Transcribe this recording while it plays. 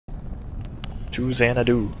To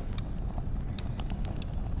Xanadu.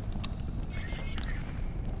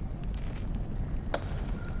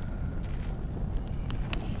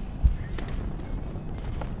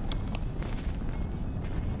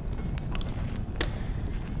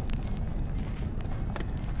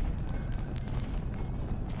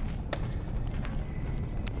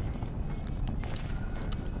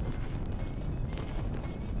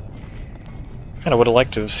 Kinda would have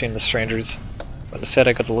liked to have seen the strangers, but instead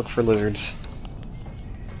I got to look for lizards.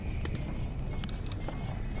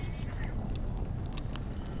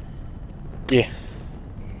 Yeah.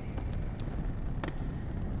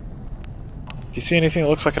 Do you see anything that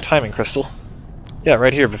looks like a timing crystal? Yeah,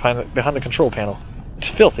 right here, behind the control panel. It's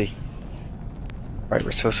filthy. Right,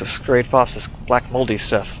 we're supposed to scrape off this black moldy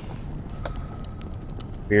stuff.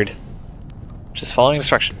 Weird. Just following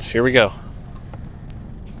instructions. Here we go.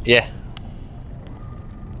 Yeah.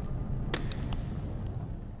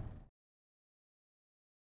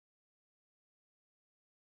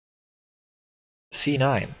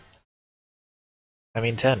 C9. I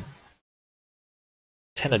mean 10.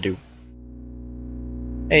 Tenadu.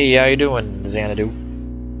 Hey, how you doing, Xanadu?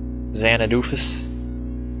 Xanadoofus?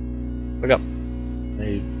 Look up.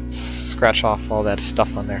 You scratch off all that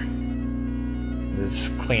stuff on there.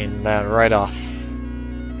 Just clean that right off.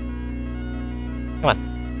 Come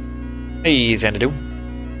on. Hey, Xanadu.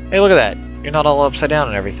 Hey, look at that. You're not all upside down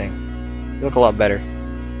and everything. You look a lot better.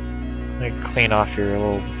 Let me clean off your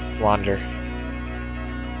little wander.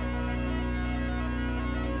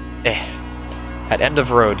 Eh. At end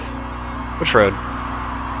of road. Which road?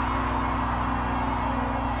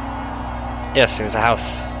 Yes, there's a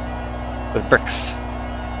house. With bricks.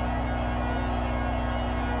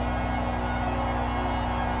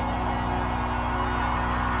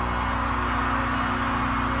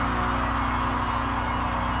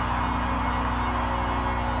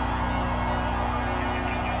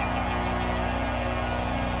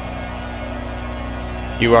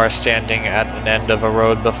 You are standing at an end of a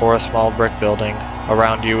road before a small brick building.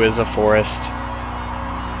 Around you is a forest.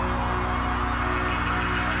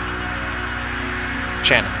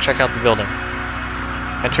 Shannon, check out the building.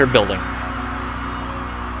 Enter building.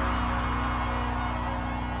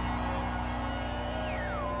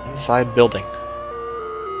 Inside building.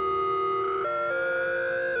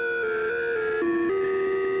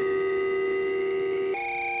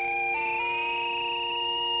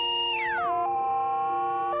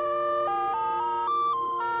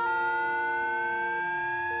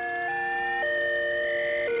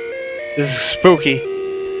 This is spooky.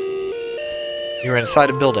 You are inside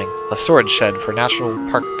a building, a storage shed for National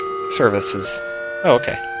Park Services. Oh,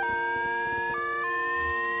 okay.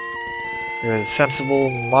 There is a sensible,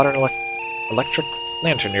 modern electric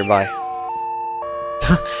lantern nearby.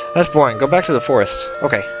 That's boring. Go back to the forest.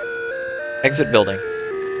 Okay. Exit building.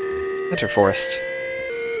 Enter forest.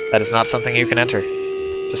 That is not something you can enter.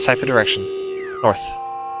 Just type a direction. North.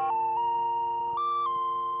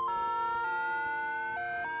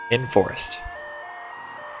 In forest.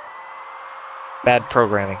 Bad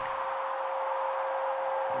programming.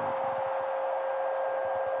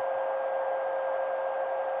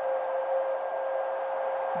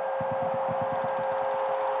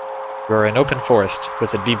 You are in open forest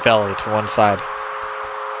with a deep valley to one side.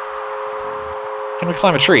 Can we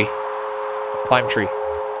climb a tree? Climb tree.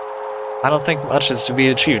 I don't think much is to be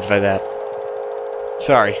achieved by that.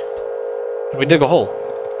 Sorry. Can we dig a hole?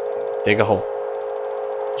 Dig a hole.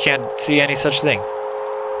 Can't see any such thing.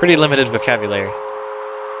 Pretty limited vocabulary.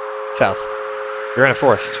 South. You're in a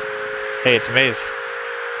forest. Hey, it's a maze.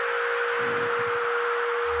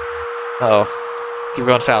 Uh-oh. Keep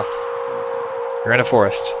going south. You're in a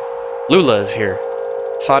forest. Lula is here.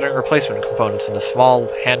 Soldering replacement components in a small,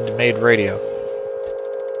 handmade radio.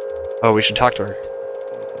 Oh, we should talk to her.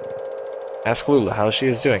 Ask Lula how she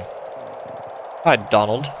is doing. Hi,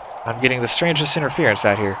 Donald. I'm getting the strangest interference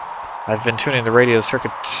out here. I've been tuning the radio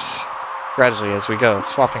circuits gradually as we go,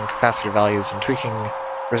 swapping capacitor values and tweaking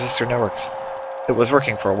resistor networks. It was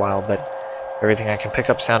working for a while, but everything I can pick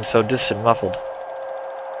up sounds so distant and muffled.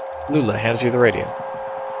 Lula hands you the radio.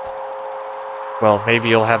 Well, maybe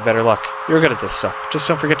you'll have better luck. You're good at this stuff. Just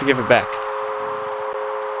don't forget to give it back.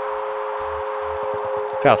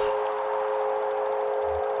 South.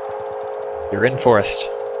 You're in forest.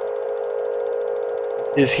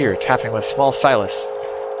 Is here, tapping with small stylus.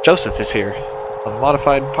 Joseph is here. A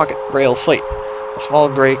modified pocket braille slate. A small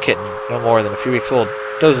gray kitten, no more than a few weeks old,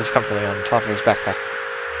 dozes comfortably on top of his backpack.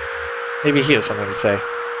 Maybe he has something to say.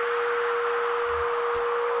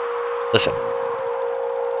 Listen.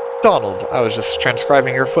 Donald, I was just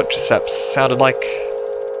transcribing your footsteps. Sounded like...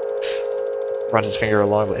 Runs his finger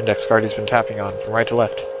along the index card he's been tapping on, from right to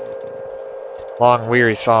left. Long,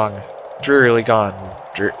 weary song. Drearily gone.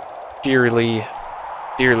 Dearly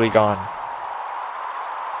gone.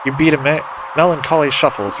 You beat a melancholy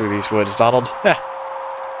shuffle through these woods, Donald. Heh.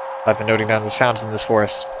 I've been noting down the sounds in this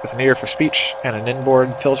forest, with an ear for speech, and an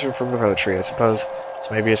inboard filter for poetry, I suppose.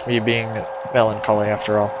 So maybe it's me being melancholy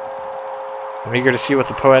after all. I'm eager to see what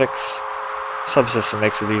the poetics subsystem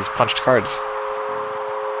makes of these punched cards.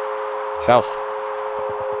 South.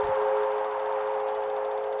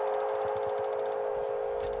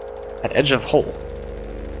 At edge of hole.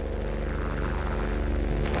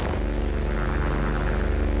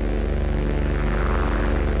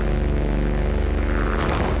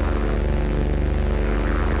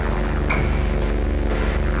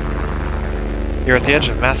 You're at the edge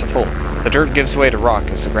of a massive hole. The dirt gives way to rock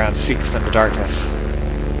as the ground seeks into darkness.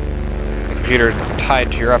 The computer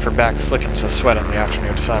tied to your upper back slickens with sweat in the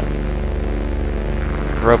afternoon sun.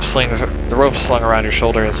 The rope slung around your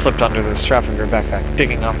shoulder has slipped under the strap of your backpack,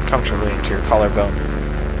 digging uncomfortably into your collarbone.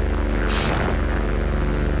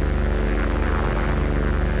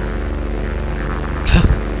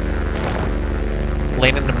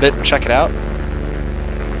 Lean in a bit and check it out.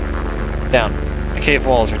 Down. The cave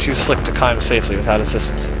walls are too slick to climb safely without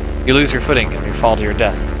assistance. You lose your footing and you fall to your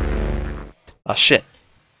death. Ah, shit.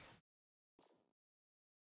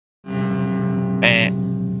 I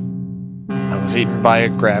was eaten by a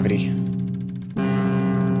gravity.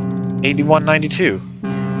 8192.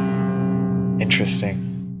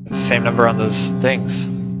 Interesting. It's the same number on those things.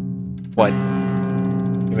 What?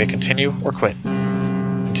 You may continue or quit.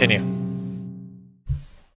 Continue.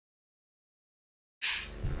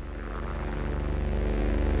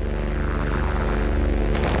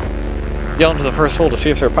 Yell into the first hole to see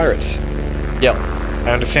if they're pirates. Yell.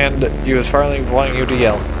 I understand you as Farley wanting you to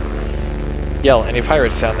yell. Yell, any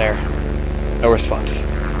pirates down there? No response.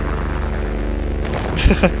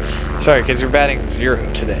 Sorry, kids, you're batting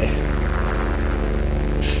 0 today.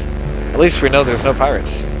 At least we know there's no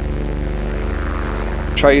pirates.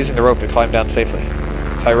 Try using the rope to climb down safely.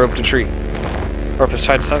 Tie rope to tree. Rope is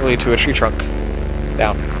tied snugly to a tree trunk.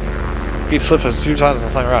 Down. Feet slip a few times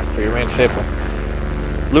on the rock, but you remain stable.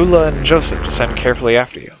 Lula and Joseph descend carefully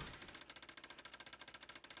after you.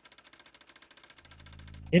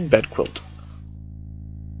 In bed quilt.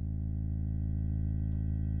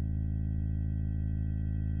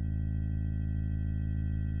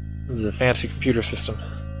 This is a fancy computer system.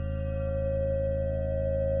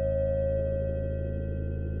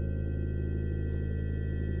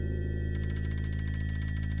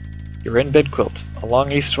 You're in bed quilt, a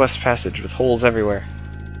long east-west passage with holes everywhere.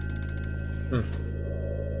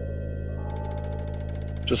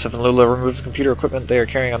 Joseph and Lula remove the computer equipment they are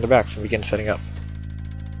carrying on their backs and begin setting up.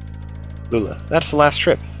 Lula, that's the last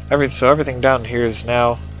trip. So everything down here is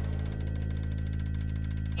now...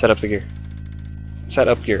 Set up the gear. Set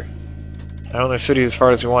up gear. I only stood you as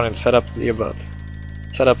far as you want and set up the above.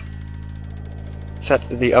 Set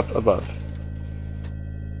the up above.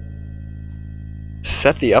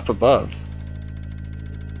 Set the up above.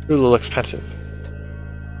 Lula looks pensive.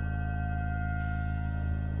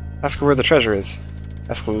 Ask her where the treasure is.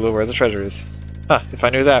 Ask Lula where the treasure is. Huh, if I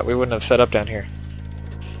knew that, we wouldn't have set up down here.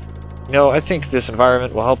 You know, I think this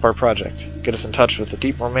environment will help our project. Get us in touch with a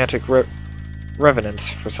deep romantic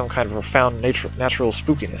revenance for some kind of profound natural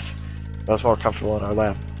spookiness. I was more comfortable in our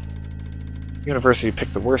lab. University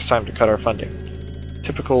picked the worst time to cut our funding.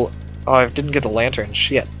 Typical... Oh, I didn't get the lantern.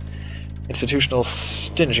 Shit. Institutional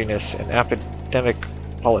stinginess and academic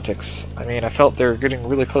politics. I mean, I felt they were getting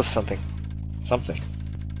really close to something. Something.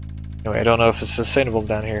 Anyway, I don't know if it's sustainable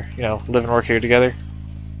down here. You know, live and work here together.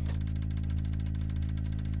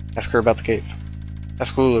 Ask her about the cave.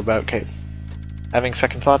 Ask Lulu about cave. Having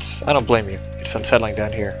second thoughts? I don't blame you. It's unsettling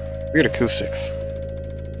down here. Weird acoustics.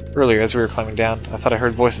 Earlier, as we were climbing down, I thought I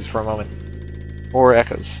heard voices for a moment. Or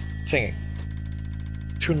echoes. Singing.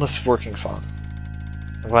 Tuneless working song.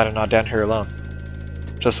 I'm glad I'm not down here alone.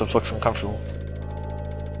 Joseph looks uncomfortable.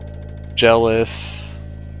 Jealous.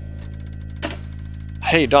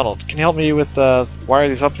 Hey, Donald, can you help me with, wire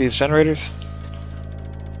these generators?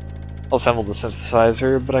 I'll assemble the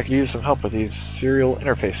synthesizer, but I could use some help with these serial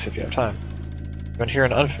interface if you have time. You can hear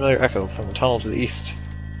an unfamiliar echo from the tunnel to the east.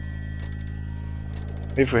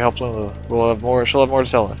 Maybe if we help Lula, she'll have more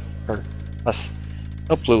to tell her. Or us.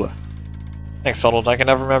 Help Lula. Thanks, Donald. I can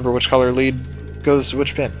never remember which color lead goes to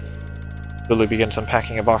which pin. Lula begins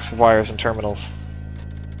unpacking a box of wires and terminals.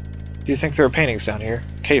 Do you think there are paintings down here?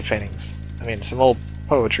 Cave paintings. I mean, some old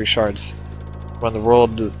poetry shards. When the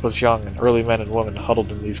world was young and early men and women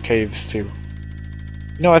huddled in these caves too.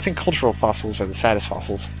 You know, I think cultural fossils are the saddest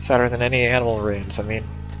fossils. Sadder than any animal remains, I mean.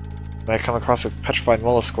 When I come across a petrified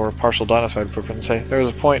mollusk or a partial dinosaur footprint and say, there was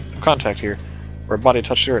a point of contact here, where a body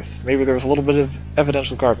touched the earth. Maybe there was a little bit of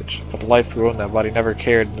evidential garbage, but the life who owned that body never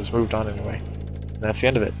cared and has moved on anyway. And that's the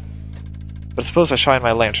end of it. But suppose I shine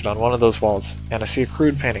my lantern on one of those walls, and I see a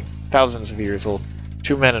crude painting, thousands of years old.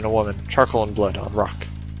 2 men and a woman, charcoal and blood, on rock.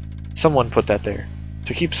 Someone put that there,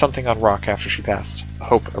 to keep something on rock after she passed. A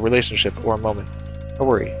hope, a relationship, or a moment. A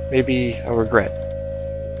worry, maybe a regret.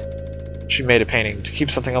 She made a painting to keep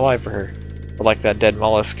something alive for her. But like that dead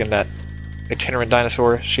mollusk and that itinerant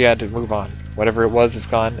dinosaur, she had to move on. Whatever it was is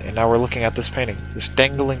gone, and now we're looking at this painting, this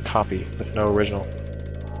dangling copy with no original.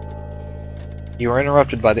 You are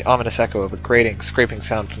interrupted by the ominous echo of a grating, scraping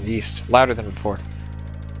sound from the east, louder than before.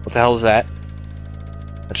 What the hell is that?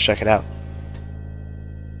 Let's check it out.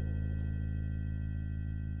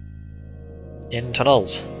 In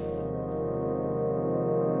tunnels.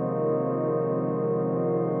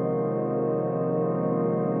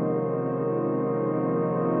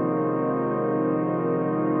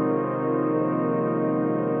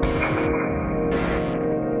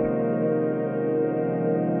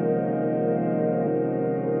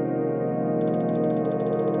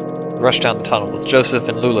 Rush down the tunnel with Joseph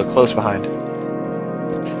and Lula close behind.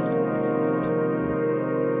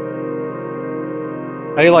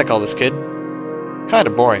 How do you like all this, kid? Kinda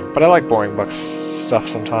boring, but I like boring book stuff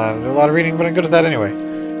sometimes. There's a lot of reading, but I'm good at that anyway.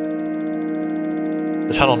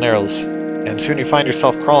 The tunnel narrows, and soon you find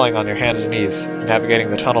yourself crawling on your hands and knees. Navigating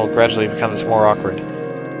the tunnel gradually becomes more awkward.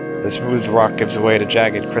 The smooth rock gives way to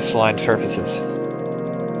jagged, crystalline surfaces.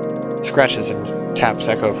 Scratches and taps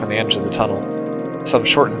echo from the edge of the tunnel. Some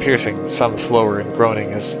short and piercing, some slower and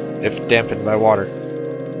groaning as if dampened by water.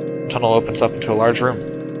 The tunnel opens up into a large room.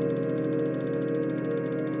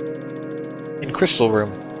 In Crystal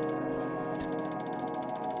Room.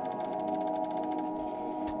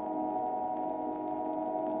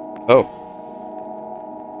 Oh.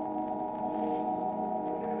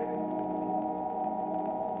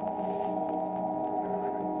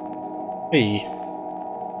 Hey.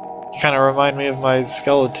 You kind of remind me of my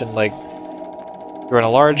skeleton, like... You're in a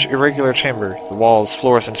large, irregular chamber. The walls,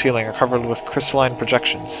 floors, and ceiling are covered with crystalline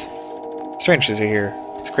projections. Strangers are here,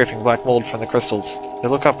 scraping black mold from the crystals. They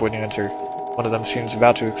look up when you enter. One of them seems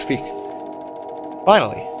about to speak.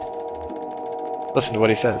 Finally! Listen to what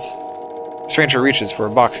he says. The stranger reaches for a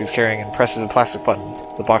box he's carrying and presses a plastic button.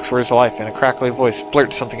 The box whirs to life, and a crackly voice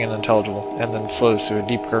blurts something unintelligible, and then slows to a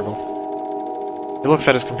deep gurgle. He looks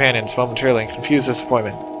at his companions momentarily in confused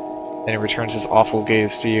disappointment. Then he returns his awful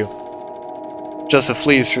gaze to you. Joseph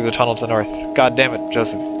flees through the tunnel to the north. God damn it,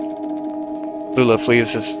 Joseph. Lula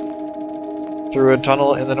flees through a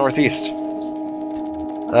tunnel in the northeast.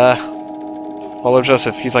 Follow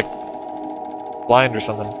Joseph. He's like blind or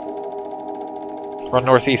something. Run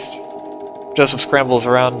northeast. Joseph scrambles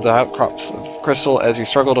around the outcrops of crystal as you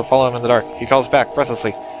struggle to follow him in the dark. He calls back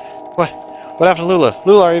breathlessly. What happened to Lula?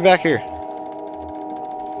 Lula, are you back here?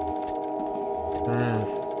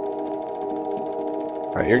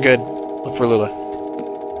 Alright, you're good. Look for Lula.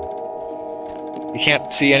 You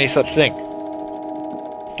can't see any such thing.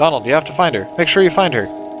 Donald, you have to find her. Make sure you find her.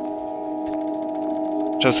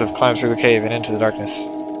 Joseph climbs through the cave and into the darkness.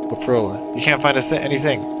 Look for Lula. You can't find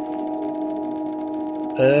anything.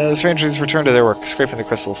 The strangers return to their work, scraping the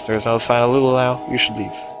crystals. There's no sign of Lula now. You should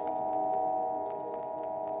leave.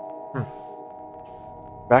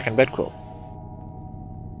 Back in bedquilt.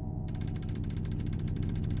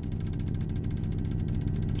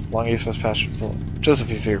 Long east-west passage.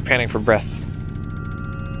 Joseph is here, panting for breath.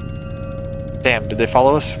 Damn, did they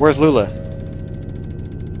follow us? Where's Lula?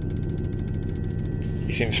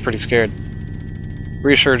 He seems pretty scared.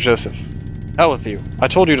 Reassure Joseph. Hell with you. I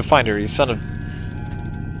told you to find her, you son of...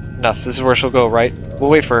 Enough, this is where she'll go, right?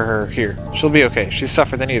 We'll wait for her here. She'll be okay. She's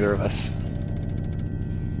tougher than either of us.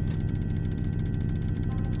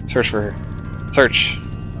 Search for her. Search.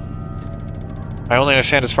 I only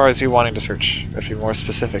understand as far as you wanting to search. But be more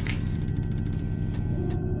specific.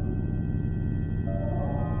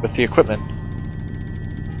 With the equipment.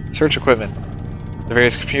 Search equipment. The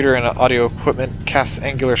various computer and audio equipment casts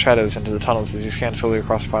angular shadows into the tunnels as you scan slowly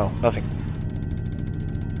across the file. Nothing.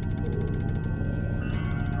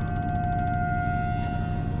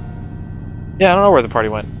 Yeah, I don't know where the party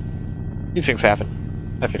went. These things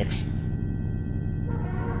happen. Hi, Phoenix.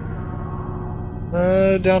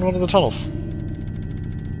 Down one of the tunnels.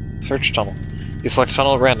 Search tunnel. You select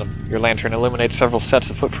tunnel at random. Your lantern illuminates several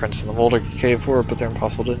sets of footprints in the Molder cave floor, but they're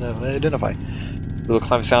impossible to identify. Lula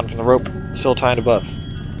climbs down from the rope, still tied above.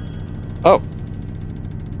 Oh!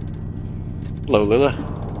 Hello, Lula.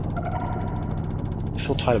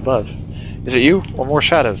 still tied above. Is it you, or more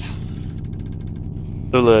shadows?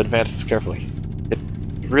 Lula advances carefully. It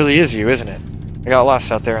really is you, isn't it? I got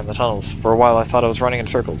lost out there in the tunnels. For a while I thought I was running in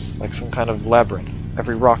circles, like some kind of labyrinth.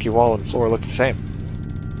 Every rocky wall and floor looked the same.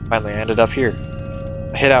 Finally, I ended up here.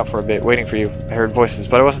 I hid out for a bit, waiting for you. I heard voices,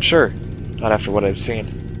 but I wasn't sure. Not after what I'd seen.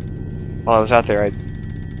 While I was out there,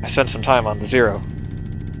 I spent some time on the Zero.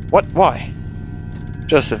 What? Why?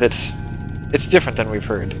 Joseph, it's different than we've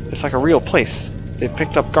heard. It's like a real place. They've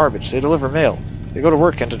picked up garbage. They deliver mail. They go to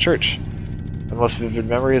work and to church. My most vivid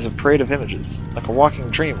memory is a parade of images, like a walking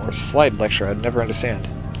dream or a slide lecture I'd never understand.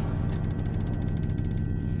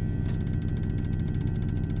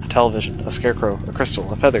 A television, a scarecrow, a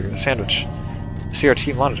crystal, a feather, a sandwich, a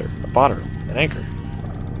CRT monitor, a bottle, an anchor.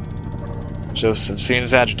 Joseph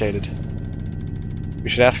seems agitated. We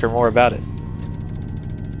should ask her more about it.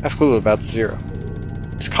 Ask Lulu about the Zero.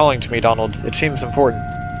 It's calling to me, Donald. It seems important.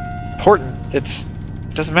 Important? It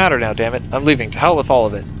doesn't matter now, damn it. I'm leaving. To hell with all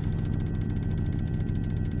of it.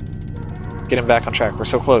 Get him back on track. We're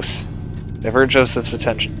so close. Divert Joseph's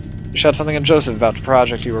attention. You shot something at Joseph about the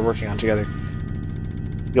project you were working on together.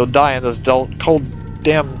 You'll die in those dull, cold,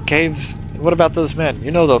 damn caves. And what about those men?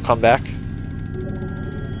 You know they'll come back.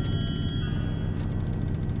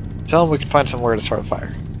 Tell them we can find somewhere to start a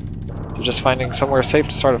fire. So just finding somewhere safe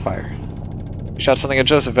to start a fire. You shot something at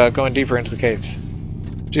Joseph about going deeper into the caves.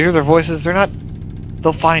 Do you hear their voices? They're not...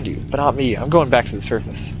 They'll find you, but not me. I'm going back to the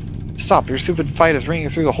surface. Stop, your stupid fight is ringing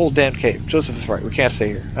through the whole damn cave. Joseph is right, we can't stay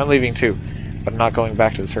here. I'm leaving too, but I'm not going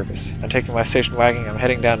back to the surface. I'm taking my station wagon, I'm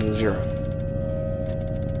heading down to the Zero.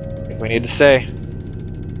 I think we need to stay.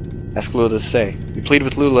 Ask Lula to stay. You plead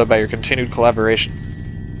with Lula about your continued collaboration.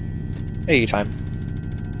 Hey, time.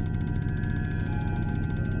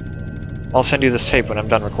 I'll send you this tape when I'm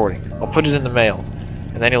done recording. I'll put it in the mail,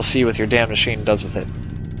 and then you'll see what your damn machine does with it.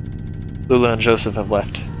 Lula and Joseph have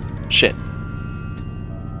left. Shit.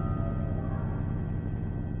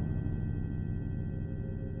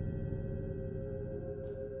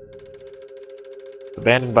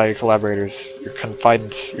 Abandoned by your collaborators, your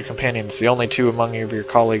confidants, your companions, the only two among your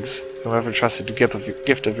colleagues whom ever trusted to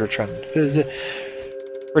gift of your trend.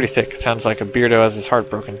 Pretty thick. Sounds like a beardo has his heart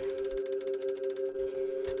broken.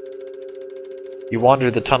 You wander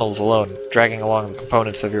the tunnels alone, dragging along the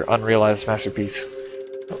components of your unrealized masterpiece,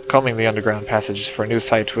 combing the underground passages for a new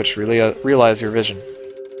site to which realize your vision.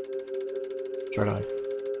 Third on.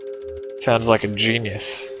 Sounds like a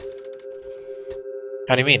genius.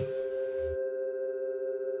 How do you mean?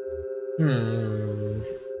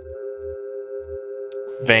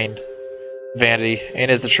 Vain. Vanity.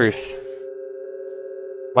 Ain't it the truth?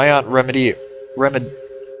 My aunt Remedios,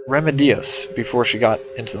 before she got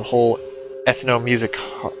into the whole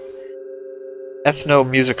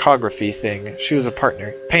ethnomusicography thing, she was a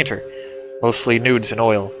painter. Mostly nudes and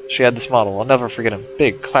oil. She had this model. I'll never forget him.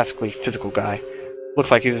 Big, classically physical guy.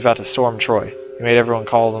 Looked like he was about to storm Troy. He made everyone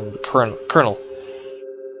call him the Colonel.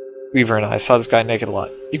 Weaver and I saw this guy naked a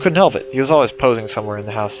lot. You couldn't help it. He was always posing somewhere in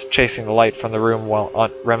the house, chasing the light from the room while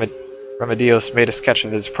Aunt Remedios made a sketch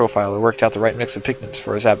of his profile and worked out the right mix of pigments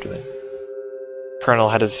for his abdomen. Colonel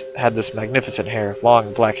had this magnificent hair,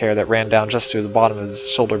 long black hair that ran down just to the bottom of his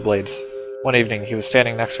shoulder blades. One evening, he was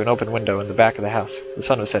standing next to an open window in the back of the house. The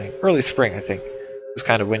sun was setting. Early spring, I think. It was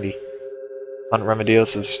kind of windy. Aunt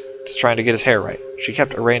Remedios was trying to get his hair right. She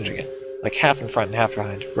kept arranging it, like half in front and half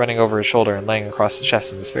behind, running over his shoulder and laying across the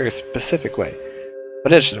chest in this very specific way.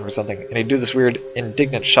 But itched him or something, and he'd do this weird,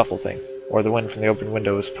 indignant shuffle thing, or the wind from the open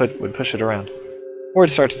window would push it around. Or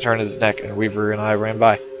it'd start to turn his neck, and Weaver and I ran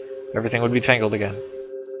by. Everything would be tangled again.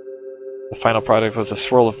 The final product was a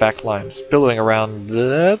swirl of back lines, billowing around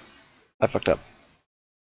the... I fucked up.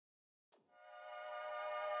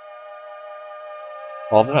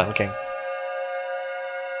 Fall of the Mountain King.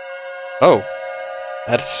 Oh.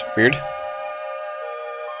 That's weird.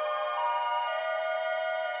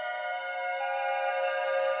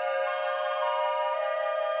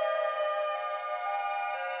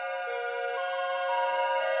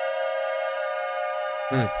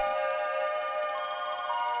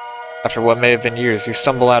 After what may have been years, you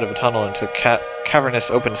stumble out of a tunnel into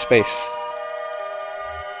cavernous open space.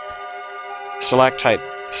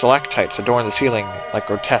 Stalactites adorn the ceiling like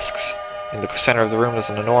grotesques. In the center of the room is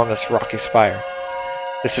an enormous rocky spire.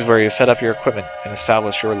 This is where you set up your equipment and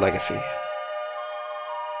establish your legacy.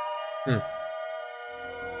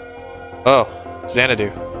 Oh, Xanadu.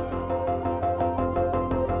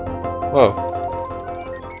 Whoa.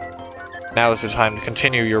 Now is the time to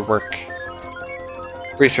continue your work.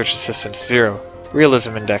 Research assistant 0.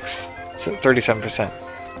 Realism index 37%.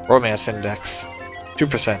 Romance index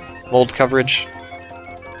 2%. Mold coverage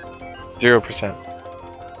 0%.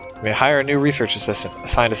 You may hire a new research assistant,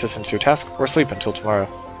 assign assistants to a task, or sleep until tomorrow.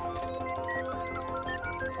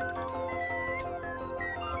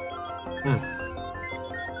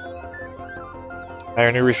 Hire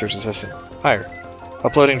a new research assistant. Hire.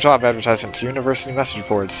 Uploading job advertisement to university message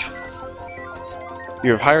boards.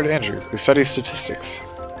 You have hired Andrew, who studies statistics.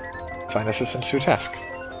 Assign assistants to a task.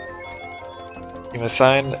 You may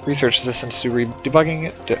assign research assistants to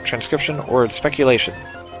debugging, transcription, or speculation.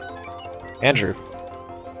 Andrew.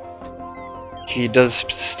 He does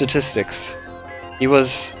statistics.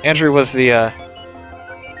 Andrew was the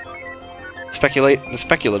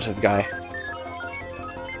speculative guy.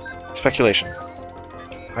 Speculation.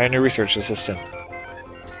 Hire a new research assistant.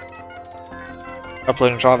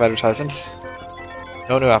 Uploading job advertisements.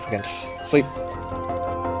 No new applicants. Sleep.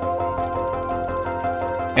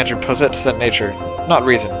 Andrew possesses that nature, not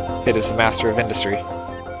reason. It is the master of industry.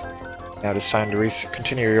 Now it is time to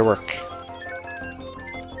continue your work.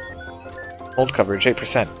 Hold coverage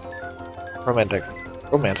 8%.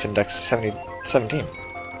 Romance index 17.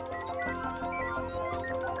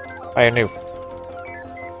 Hire new.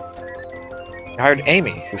 You hired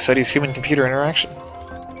Amy, who studies human-computer interaction.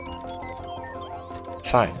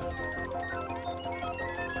 Sign.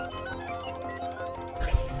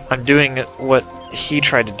 I'm doing what he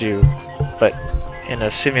tried to do, but in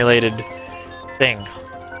a simulated thing.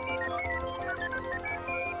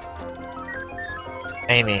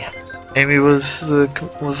 Amy. Amy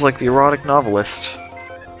was like the erotic novelist.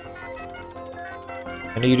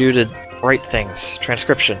 I need you to write things.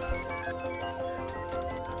 Transcription.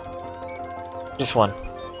 Just one.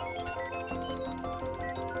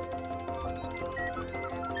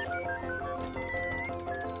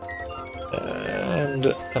 And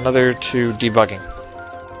another to debugging.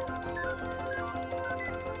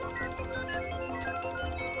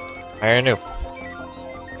 Hire new.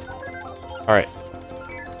 Alright.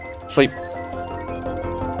 Sleep.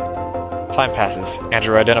 Time passes.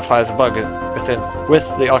 Andrew identifies a bug with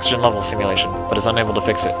the oxygen level simulation, but is unable to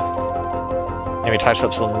fix it. Amy types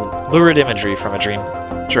up some lurid imagery from a dream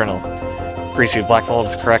journal. Greasy black mold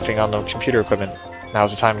is correcting on the computer equipment. Now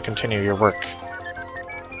is the time to continue your work.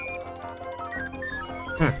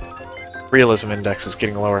 Realism index is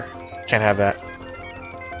getting lower. Can't have that.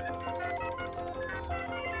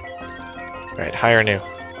 Alright, hire new.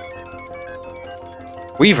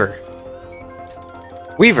 Weaver!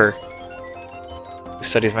 Weaver! Who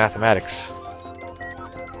studies mathematics.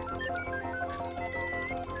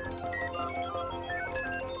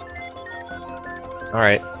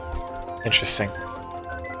 Alright. Interesting.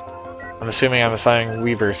 I'm assuming I'm assigning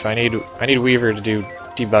Weaver, so I need Weaver to do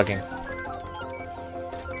debugging.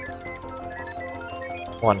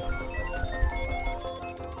 1.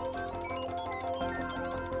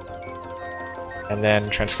 And then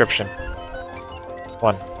transcription.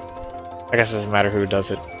 1. I guess it doesn't matter who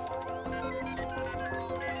does it.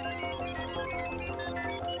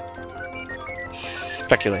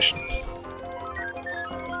 Speculation.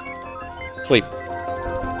 Sleep.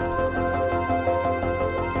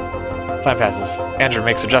 Time passes. Andrew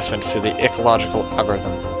makes adjustments to the ecological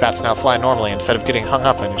algorithm. Bats now fly normally instead of getting hung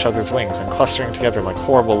up on each other's wings and clustering together like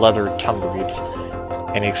horrible leather tumbleweeds.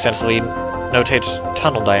 And he extensively notates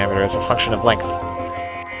tunnel diameter as a function of length.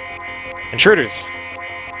 Intruders!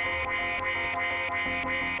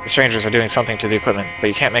 The strangers are doing something to the equipment, but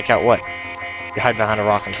you can't make out what. You hide behind a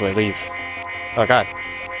rock until they leave. Oh god.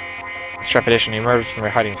 With trepidation, you emerge from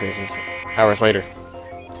your hiding places hours later.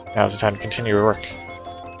 Now is the time to continue your work.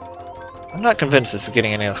 I'm not convinced this is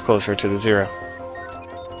getting any closer to the 0.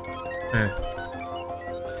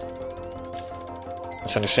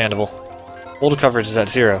 That's understandable. Hold coverage is at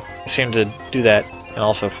 0. I seem to do that, and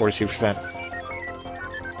also 42%.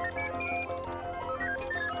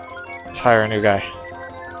 Let's hire a new guy.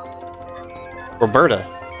 Roberta.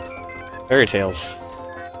 Fairy tales.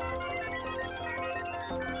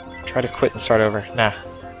 Try to quit and start over. Nah.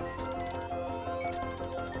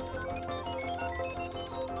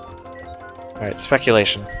 Alright,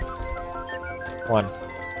 speculation. 1.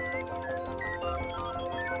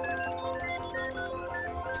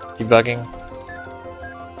 Debugging.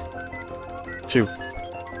 2.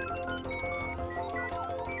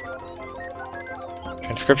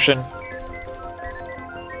 Transcription.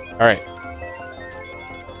 Alright.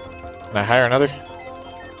 Can I hire another?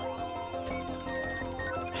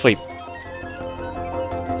 Sleep.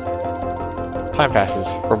 Time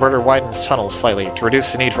passes. Roberta widens tunnels slightly to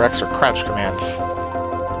reduce the need for extra crouch commands.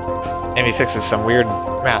 Amy fixes some weird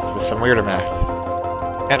math with some weirder math.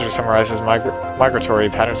 Andrew summarizes migratory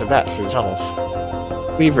patterns of bats through the tunnels.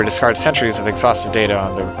 Weaver discards centuries of exhaustive data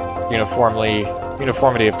on the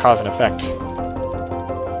uniformity of cause and effect.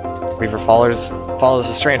 Weaver follows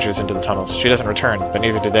the strangers into the tunnels. She doesn't return, but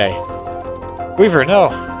neither do they. Weaver, no!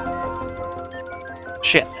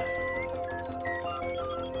 Shit.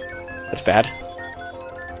 That's bad.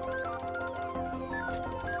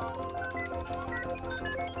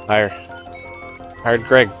 Hired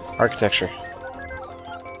Greg, architecture.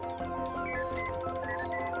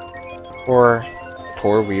 Poor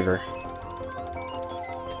Weaver.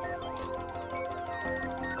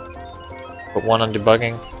 Put 1 on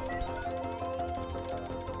debugging.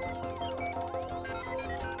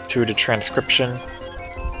 2 to transcription.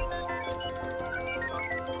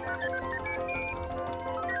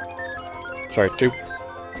 Sorry, 2.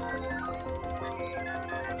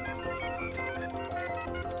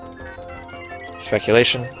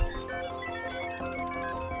 Speculation.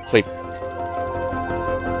 Sleep.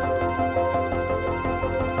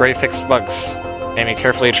 Gray fixed bugs. Amy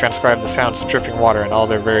carefully transcribed the sounds of dripping water and all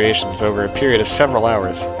their variations over a period of several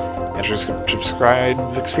hours, and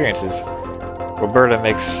transcribed experiences. Roberta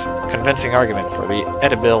makes convincing argument for the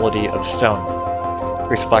edibility of stone.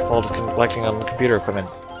 Grease black mold is collecting on the computer equipment.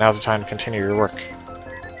 Now's the time to continue your work.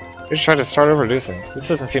 You should try to start over reducing. This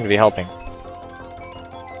doesn't seem to be helping.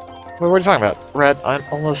 What are you talking about? We're at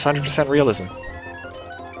almost 100% realism.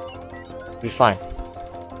 Be fine.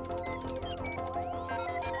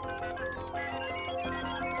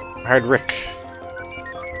 I hired Rick.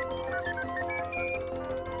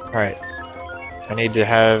 Alright. I need to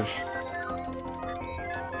have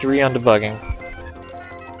 3 on debugging.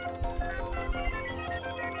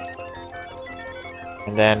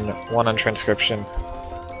 And then 1 on transcription.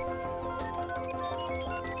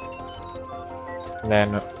 And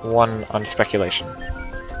then 1 on speculation.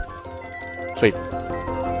 Sleep.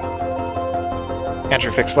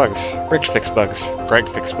 Andrew fixed bugs. Rick fixed bugs. Greg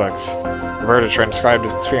fixed bugs. Roberta transcribed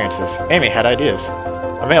experiences. Amy had ideas.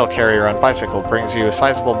 A mail carrier on bicycle brings you a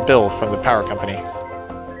sizable bill from the power company.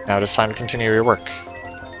 Now it is time to continue your work.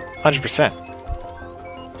 100%.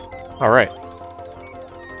 Alright.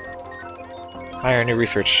 Hire new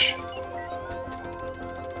research.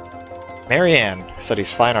 Marianne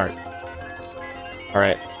studies fine art.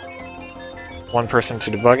 Alright. 1 person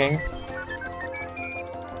to debugging.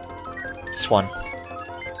 Just 1.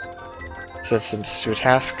 Assistance to a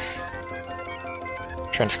task.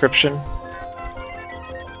 Transcription.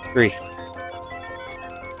 3.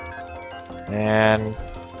 And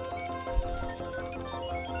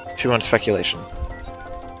 2 on speculation.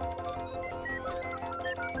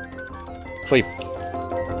 Sleep.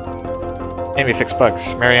 Amy fixed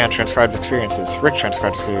bugs. Marianne transcribed experiences. Rick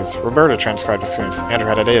transcribed experiences. Roberta transcribed experiences. Andrew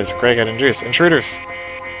had ideas. Greg had intruders.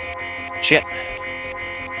 Shit.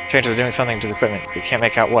 Strangers are doing something to the equipment, but you can't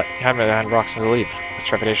make out what. You hide behind rocks and leave. With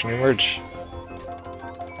trepidation you emerge.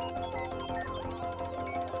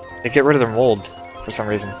 They get rid of their mold for some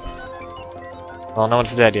reason. Well, no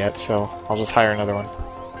one's dead yet, so I'll just hire another one.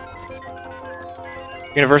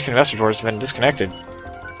 University investigators have been disconnected.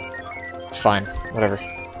 It's fine, whatever.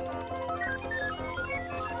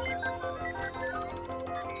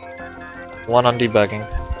 One on debugging.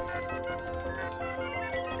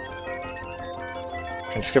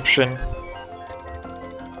 Transcription.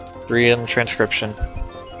 3 on transcription.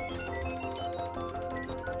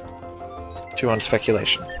 2 on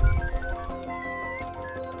speculation.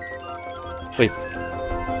 Sleep.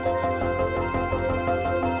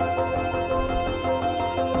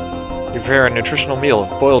 You prepare a nutritional meal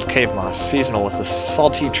of boiled cave moss, seasonal with the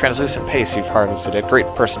salty, translucent paste you've harvested at great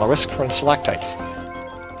personal risk from stalactites.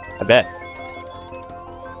 I bet.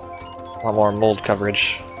 A lot more mold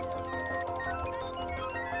coverage.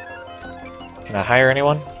 Can I hire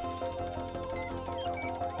anyone?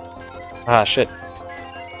 Ah, shit.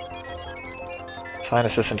 Assign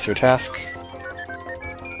assistance to a task.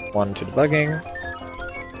 1 to debugging.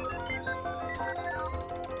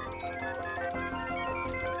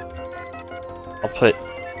 I'll put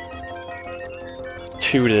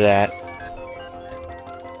 2 to that.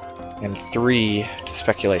 And 3 to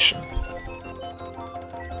speculation.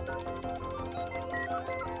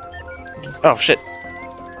 Oh, shit.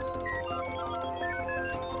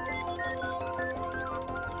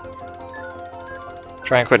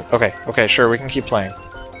 Try and quit. Okay, okay, sure, we can keep playing.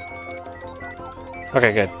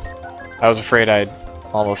 Okay, good. I was afraid I'd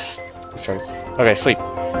almost started. Okay, sleep.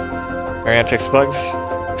 Marianne fixed bugs.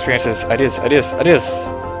 Experiences. Ideas.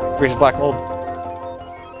 Grease black mold.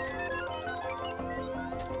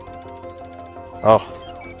 Oh.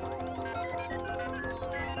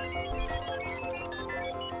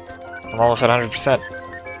 I'm almost at 100%.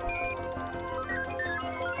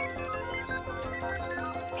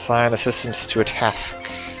 Assign assistance to a task.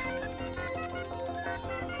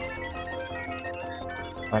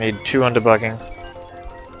 I need 2 on debugging.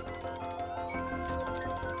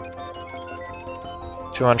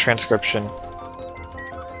 2 on transcription.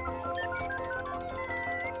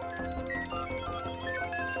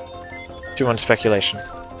 2 on speculation.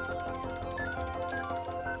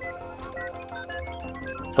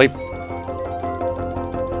 Sleep.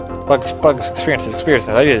 Bugs, experiences,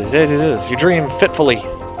 ideas. You dream fitfully.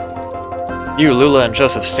 You, Lula, and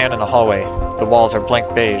Joseph stand in the hallway. The walls are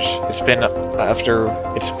blank beige.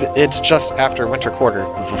 It's just after winter quarter,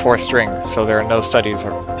 before spring, so there are no studies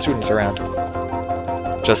or students around.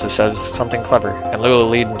 Joseph says something clever, and Lula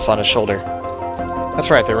leans on his shoulder. That's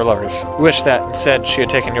right, they were lovers. We wish that instead she had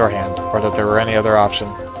taken your hand, or that there were any other option.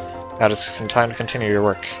 Now it is time to continue your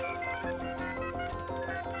work.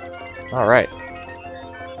 Alright.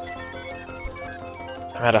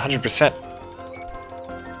 I'm at 100%.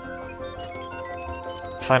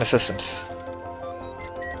 Assign assistance.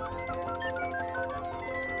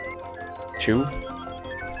 2.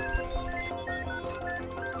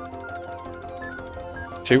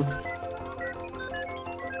 2.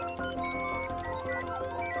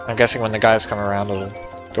 I'm guessing when the guys come around it'll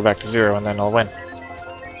go back to 0 and then I'll win.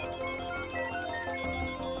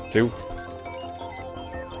 2.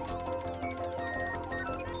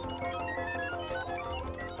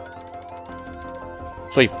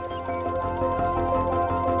 Sleep.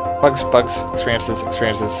 Bugs, experiences,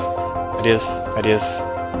 ideas.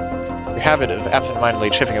 Your habit of absent-mindedly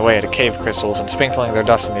chipping away at cave crystals and sprinkling their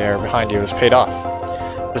dust in the air behind you has paid off.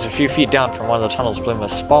 Just a few feet down from one of the tunnels bloomed a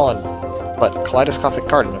small but kaleidoscopic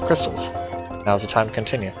garden of crystals. Now is the time to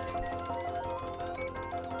continue.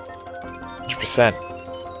 100%.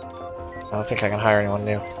 I don't think I can hire anyone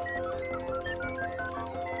new.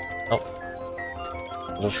 Nope.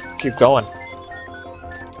 I'll just keep going.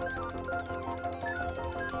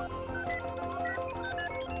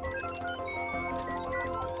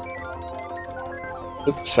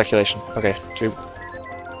 Oop, speculation. Okay, 2.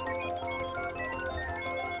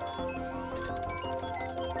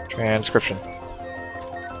 Transcription.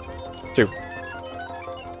 2.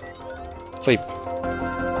 Sleep.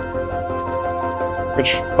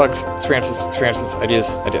 Rich, bugs, experiences,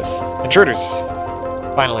 ideas. Intruders!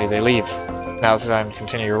 Finally, they leave. Now's the time to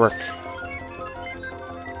continue your work.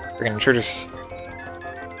 Friggin' intruders.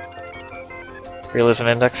 Realism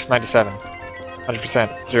index, 97.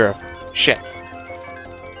 100%, 0. Shit.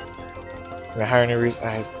 I'm gonna hire a new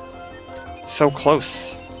reason. So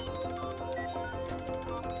close.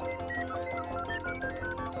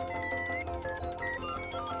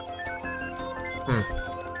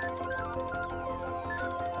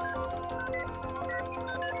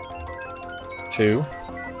 Two.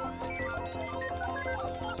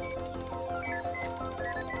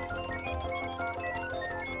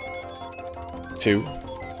 2.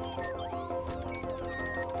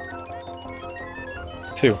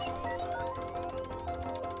 2.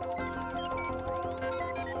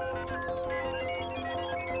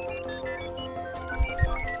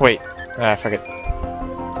 Wait. Fuck it.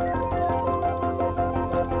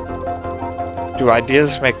 Do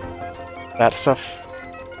ideas make that stuff?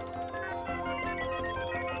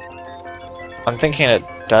 I'm thinking it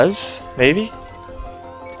does, maybe?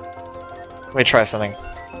 Let me try something.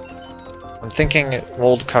 I'm thinking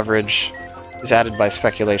mold coverage is added by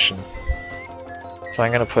speculation. So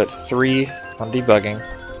I'm gonna put 3 on debugging.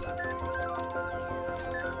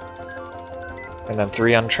 And then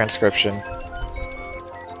 3 on transcription.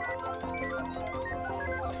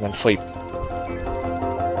 And then sleep.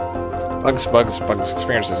 Bugs,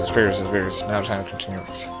 experiences. Now time to continue.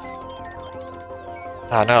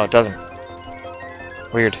 Ah, no, it doesn't.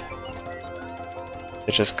 Weird.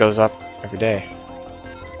 It just goes up every day.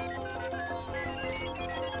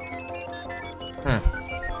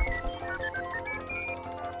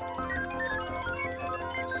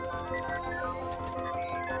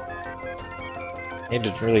 Need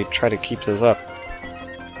to really try to keep this up.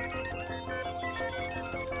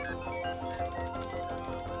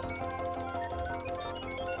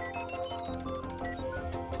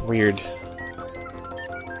 Weird.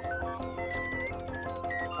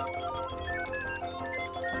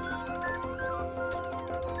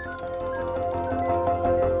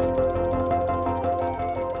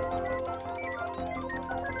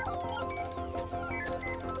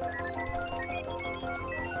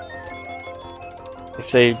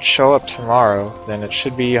 If they show up tomorrow, then it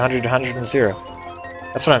should be 100, 100, and 0.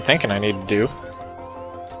 That's what I'm thinking I need to do.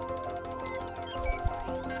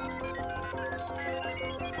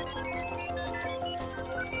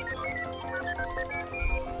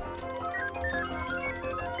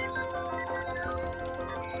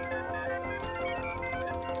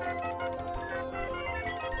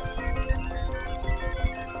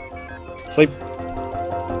 Sleep.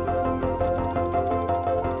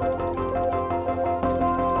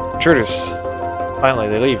 Intruders. Finally,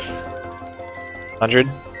 they leave. 100.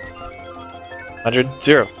 100.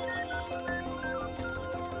 0.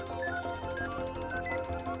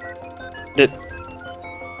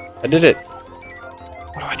 I did it.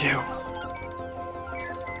 What do I do?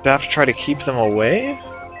 Do I have to try to keep them away?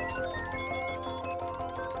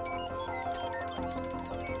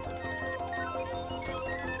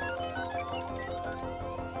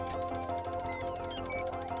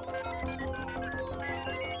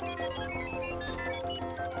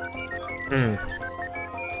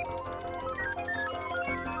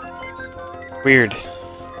 Weird.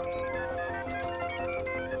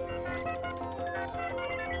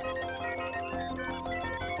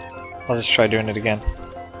 I'll just try doing it again.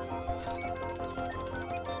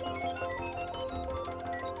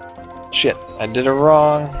 Shit, I did it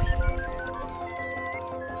wrong.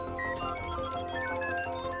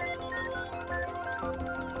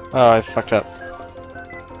 Oh, I fucked up.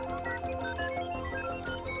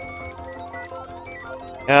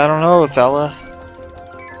 Yeah, I don't know, Thella.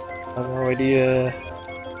 I have no idea.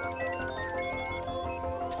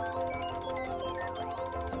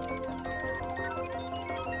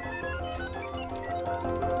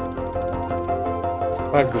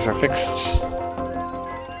 Bugs are fixed.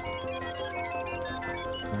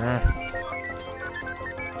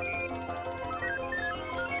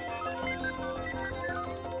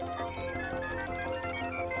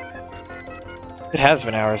 It has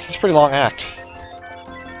been hours. It's a pretty long act.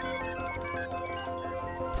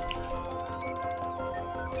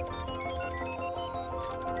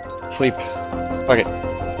 Sleep. Fuck it.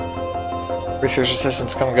 Research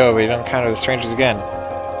assistants come and go, but you don't encounter the strangers again.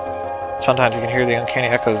 Sometimes you can hear the uncanny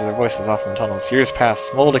echoes of their voices off in the tunnels. Years pass.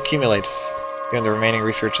 Mold accumulates. You and the remaining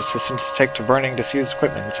research assistants take to burning disused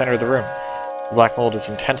equipment in the center of the room. The black mold is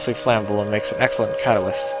intensely flammable and makes an excellent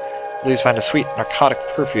catalyst. The leaves find a sweet, narcotic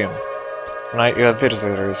perfume. One night you have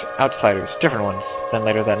visitors, outsiders, different ones. Then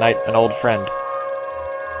later that night, an old friend.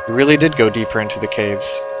 You really did go deeper into the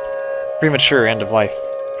caves. Premature end of life.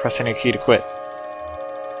 Press any key to quit.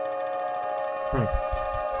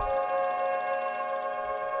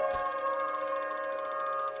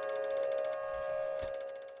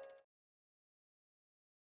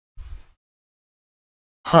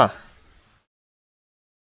 Huh.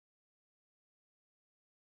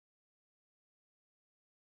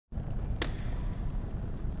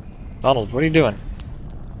 Donald, what are you doing?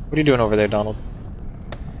 What are you doing over there, Donald?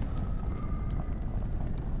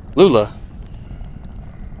 Lula!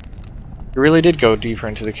 You really did go deeper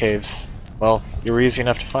into the caves. Well, you were easy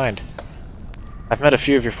enough to find. I've met a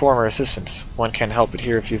few of your former assistants. One can't help but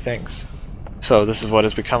hear a few things. So, this is what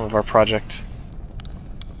has become of our project.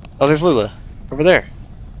 Oh, there's Lula. Over there.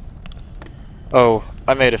 Oh,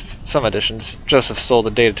 I made some additions. Joseph stole the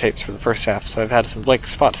data tapes for the first half, so I've had some blank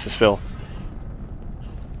spots to fill.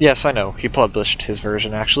 Yes, I know. He published his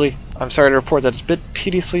version, actually. I'm sorry to report that it's a bit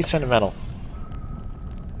tediously sentimental.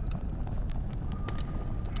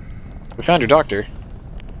 We found your doctor.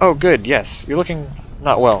 Oh, good, yes. You're looking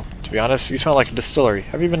not well, to be honest. You smell like a distillery.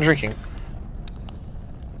 Have you been drinking?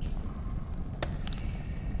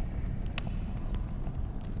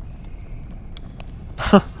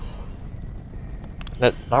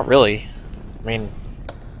 Not really. I mean,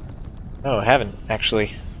 no, I haven't,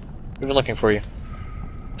 actually. We've been looking for you.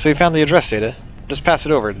 So you found the address data. Just pass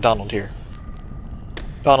it over to Donald here.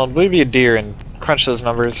 Donald, will you be a dear and crunch those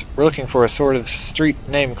numbers? We're looking for a sort of street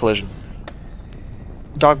name collision.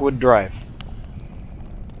 Dogwood Drive.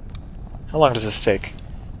 How long does this take?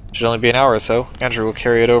 Should only be an hour or so. Andrew will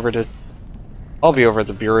carry it over to... I'll be over at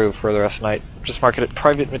the bureau for the rest of the night. Just mark it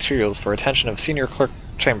private materials for attention of Senior Clerk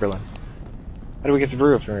Chamberlain. How do we get the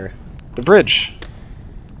bureau from here? The bridge!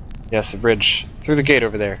 Yes, the bridge. Through the gate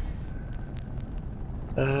over there.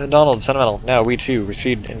 Donald, sentimental. Now we too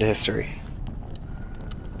recede into history.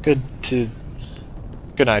 Good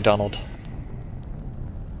night, Donald.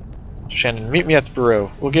 Shannon, meet me at the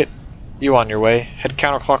bureau. We'll get you on your way. Head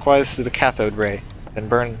counterclockwise to the cathode ray.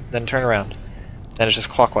 Then turn around. Then it's just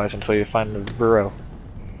clockwise until you find the bureau.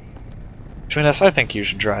 Between us, I think you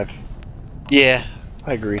should drive. Yeah,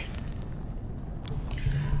 I agree.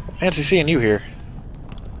 Fancy seeing you here.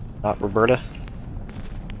 Not Roberta.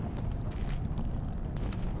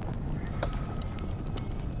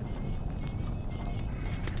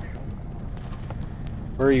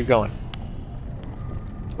 Where are you going?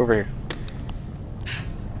 Over here.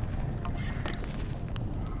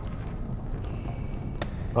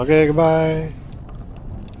 Okay, goodbye.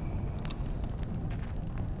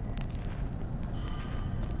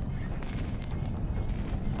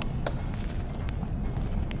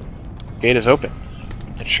 Gate is open.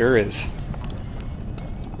 It sure is.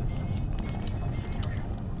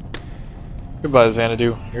 Goodbye,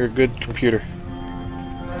 Xanadu. You're a good computer.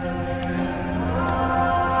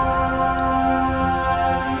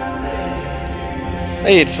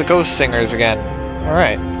 Hey, it's the Ghost Singers again.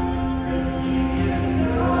 Alright.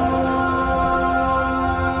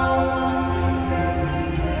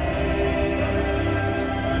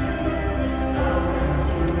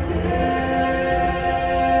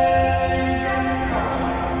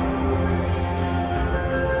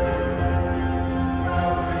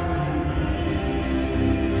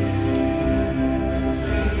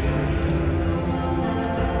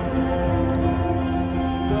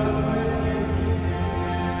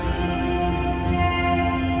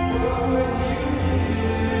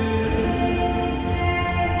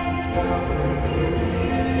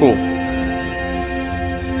 Cool.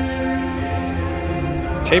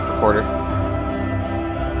 Tape recorder.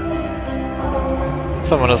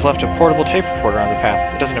 Someone has left a portable tape recorder on the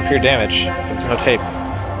path. It doesn't appear damaged. There's no tape.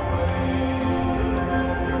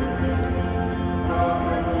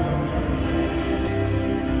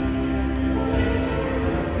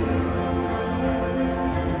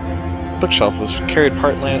 Bookshelf was carried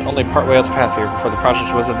only partway up the path here before the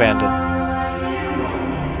project was abandoned.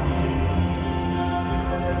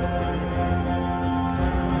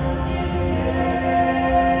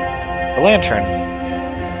 A lantern.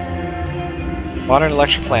 Modern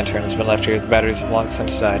electric lantern has been left here. The batteries have long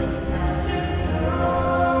since died.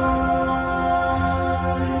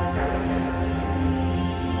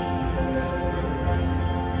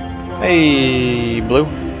 Hey, Blue.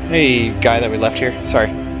 Hey, guy that we left here.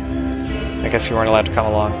 Sorry. I guess you weren't allowed to come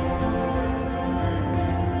along.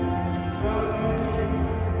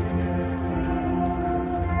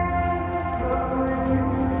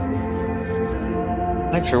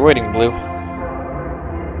 Thanks for waiting, Blue.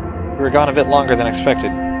 You were gone a bit longer than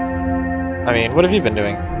expected. I mean, what have you been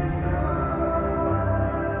doing?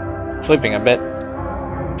 Sleeping, I bet.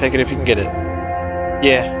 Take it if you can get it.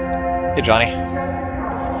 Yeah. Hey, Johnny.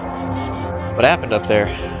 What happened up there?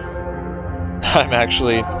 I'm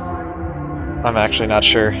actually not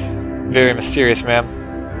sure. Very mysterious, ma'am.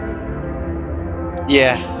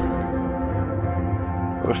 Yeah.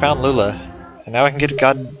 But we found Lula, and now I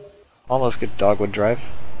can almost get Dogwood Drive.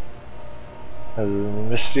 That's a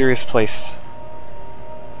mysterious place.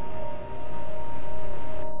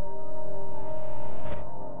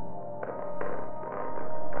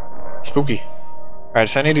 Spooky. Alright,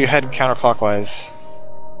 so I need to head counterclockwise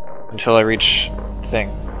until I reach the thing,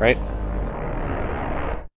 right?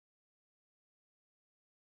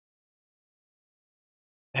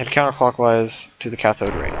 Head counterclockwise to the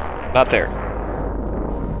cathode ray. Not there.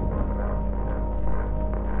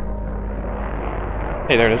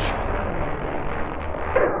 Hey, there it is.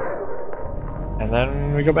 And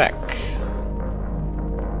then we go back.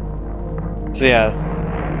 So yeah,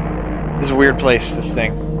 this is a weird place, this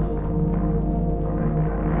thing.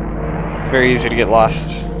 It's very easy to get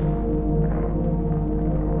lost.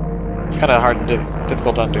 It's kind of hard and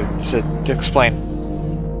difficult to explain,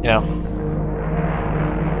 you know.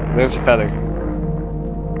 There's a feather.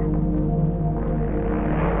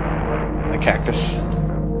 And a cactus.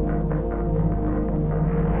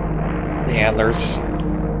 The antlers.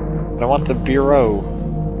 But I want the bureau.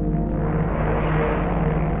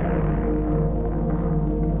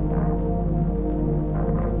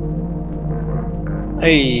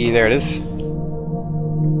 Hey, there it is.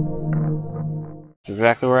 It's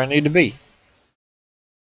exactly where I need to be.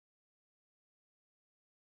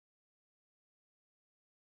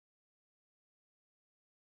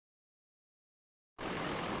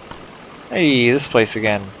 Hey, this place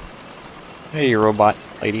again. Hey, robot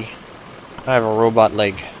lady. I have a robot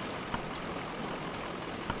leg.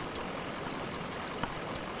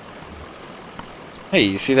 Hey,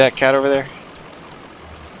 you see that cat over there?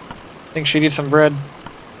 Think she needs some bread?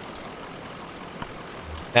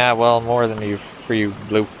 Nah, well, more than you for you,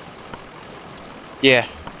 Blue. Yeah.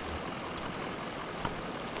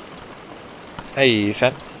 Hey,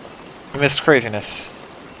 Cent. You missed craziness.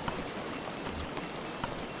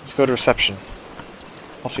 Let's go to reception.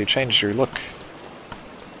 Also, you changed your look.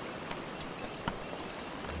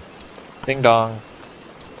 Ding dong.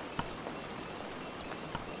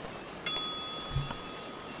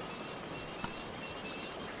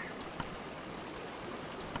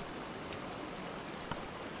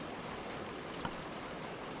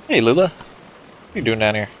 Hey, Lula. What are you doing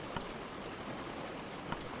down here?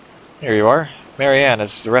 Here you are. Marianne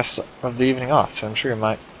has the rest of the evening off, so I'm sure you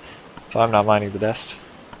might. So I'm not minding the desk.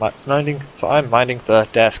 So I'm minding the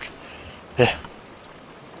desk. Any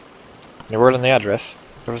word on the address?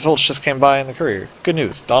 The results just came by in the courier. Good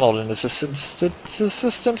news. Donald and his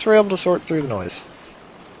assistants were able to sort through the noise.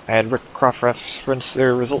 I had Rick cross-reference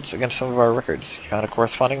their results against some of our records. He found a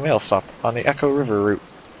corresponding mail stop on the Echo River route.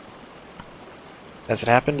 As it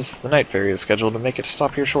happens, the night ferry is scheduled to make its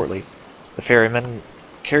stop here shortly. The ferryman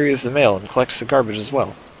carries the mail and collects the garbage as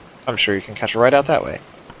well. I'm sure you can catch a ride out that way.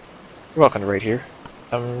 You're welcome to wait here.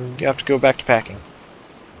 You have to go back to packing.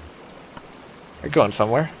 Are you going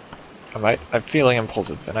somewhere? I might. I'm feeling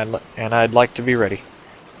impulsive, and I'd like to be ready.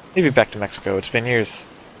 Maybe back to Mexico. It's been years.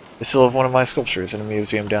 They still have one of my sculptures in a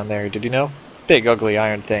museum down there. Did you know? Big, ugly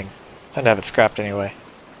iron thing. Time to have it scrapped anyway.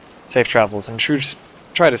 Safe travels, and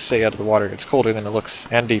try to stay out of the water. It's colder than it looks,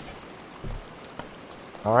 and deep.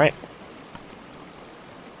 Alright.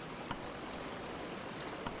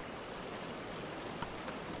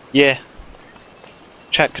 Yeah.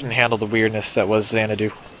 Chat couldn't handle the weirdness that was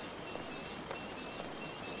Xanadu.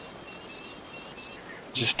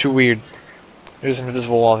 Just too weird. There's an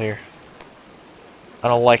invisible wall here. I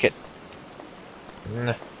don't like it.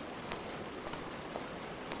 Nah.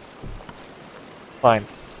 Fine.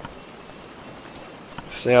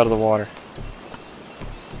 Stay out of the water.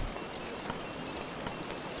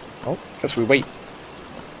 Oh, guess we wait.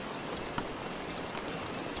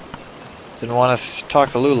 Didn't want us to talk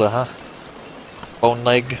to Lula, huh? Bone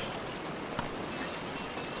leg.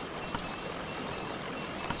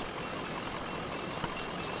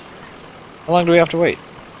 How long do we have to wait?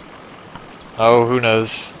 Oh, who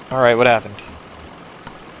knows. Alright, what happened?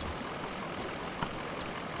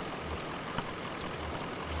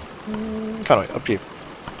 Can't wait, up to you.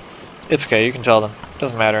 It's okay, you can tell them.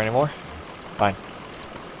 Doesn't matter anymore. Fine.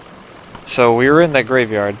 So, we were in that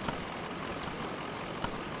graveyard.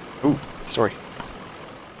 Ooh, story.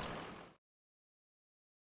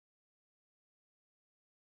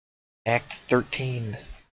 Act 13.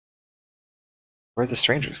 Where'd the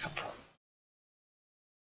strangers come from?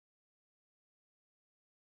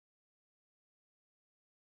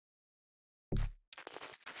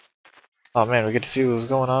 Oh man, we get to see what was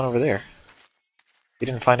going on over there. We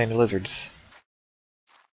didn't find any lizards.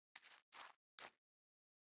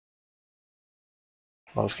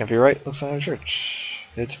 Well, this can't be right. Looks like a church.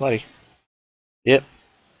 It's muddy. Yep.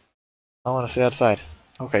 I want to stay outside.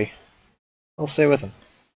 Okay. I'll stay with him.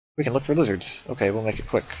 We can look for lizards. Okay, we'll make it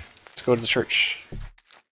quick. Let's go to the church.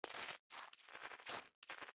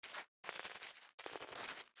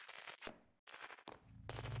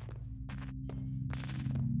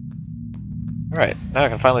 Alright, now I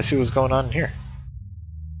can finally see what's going on in here.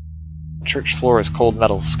 The church floor is cold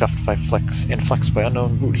metal, scuffed by inflexed by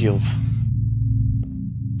unknown boot heels.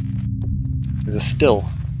 There's a still.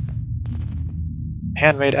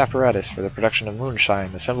 Handmade apparatus for the production of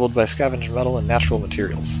moonshine, assembled by scavenged metal and natural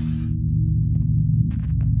materials.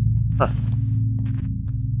 Huh.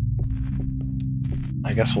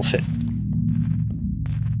 I guess we'll sit.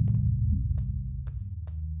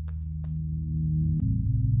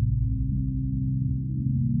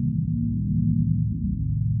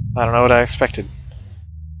 I don't know what I expected.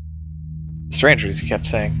 Strangers, he kept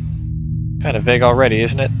saying. Kind of vague already,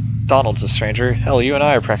 isn't it? Donald's a stranger. Hell, you and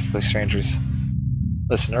I are practically strangers.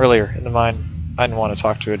 Listen, earlier in the mine, I didn't want to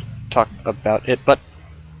talk about it, but...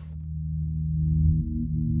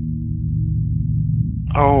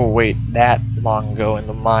 Oh, wait, that long ago in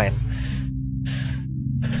the mine.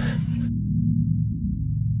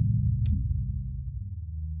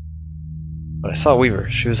 But I saw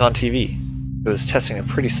Weaver. She was on TV. It was testing a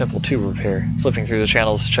pretty simple tube repair, flipping through the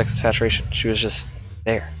channels to check the saturation. She was just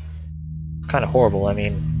there. It's kind of horrible. I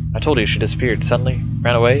mean, I told you she disappeared suddenly,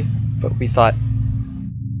 ran away, but we thought...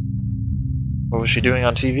 What was she doing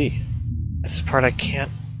on TV? That's the part I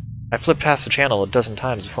can't... I flipped past the channel a dozen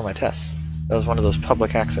times before my tests. That was one of those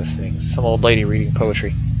public access things, some old lady reading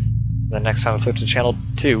poetry. And the next time I flipped to channel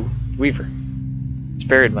 2, Weaver. It's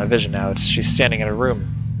buried in my vision now. She's standing in a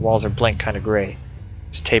room. The walls are blank, kind of gray.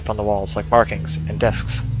 There's tape on the walls, like markings, and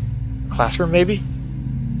desks. Classroom, maybe?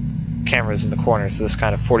 Cameras in the corners to this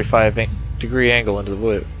kind of 45-degree angle into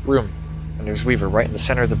the room, and there's Weaver right in the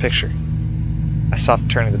center of the picture. I stopped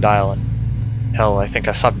turning the dial, and hell, I think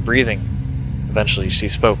I stopped breathing. Eventually, she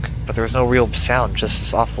spoke, but there was no real sound, just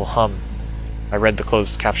this awful hum. I read the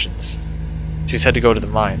closed captions. She said to go to the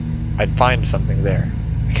mine. I'd find something there.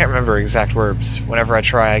 I can't remember exact words. Whenever I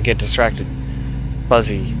try, I get distracted.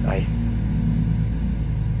 Fuzzy,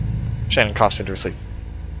 Shannon coughs into her sleep.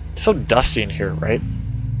 It's so dusty in here, right?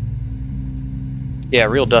 Yeah,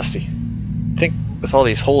 real dusty. I think with all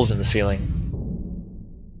these holes in the ceiling...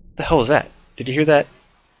 What the hell was that? Did you hear that?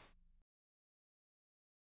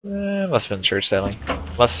 Must have been church selling.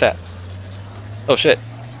 Must set. Oh shit.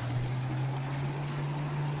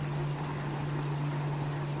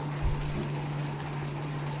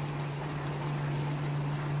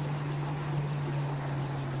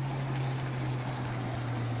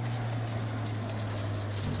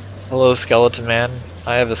 Hello, skeleton man.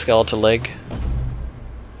 I have a skeletal leg.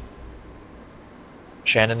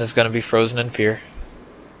 Shannon is going to be frozen in fear.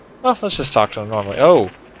 Well, let's just talk to him normally. Oh!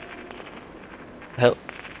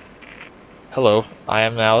 Hello, I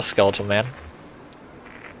am now a skeletal man.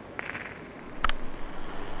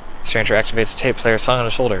 The stranger activates a tape player slung on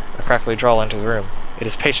his shoulder. A crackly drawl enters the room. It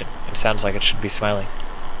is patient and sounds like it should be smiling.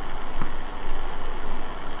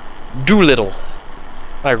 Doolittle!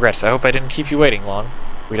 My regrets, I hope I didn't keep you waiting long.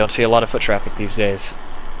 We don't see a lot of foot traffic these days.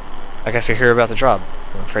 I guess you're here about the job.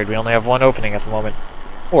 I'm afraid we only have one opening at the moment.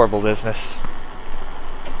 Horrible business.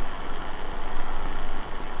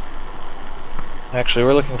 Actually,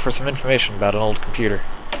 we're looking for some information about an old computer.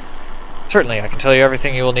 Certainly, I can tell you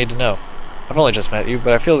everything you will need to know. I've only just met you,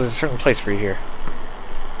 but I feel there's a certain place for you here.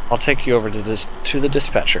 I'll take you over to the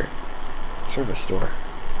dispatcher. Service door.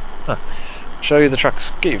 Huh. Show you the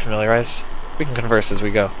trucks, get you familiarized. We can converse as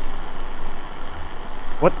we go.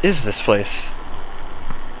 What is this place?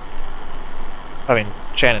 I mean,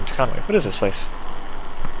 Shannon to Conway, what is this place?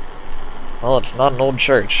 Well, it's not an old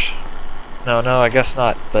church. No, I guess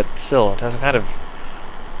not, but still, it has a kind of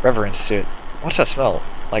reverence to it. What's that smell?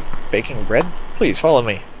 Like baking bread? Please, follow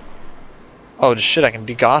me. Oh, shit, I can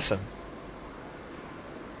degoss him.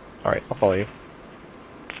 Alright, I'll follow you.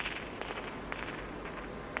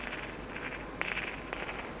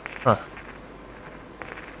 Huh.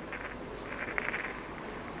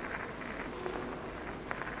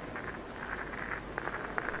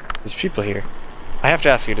 There's people here. I have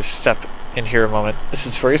to ask you to step in here a moment. This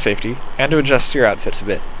is for your safety, and to adjust your outfits a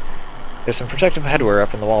bit. There's some protective headwear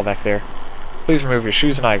up in the wall back there. Please remove your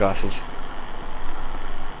shoes and eyeglasses.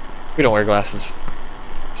 We don't wear glasses,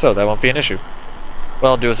 so that won't be an issue.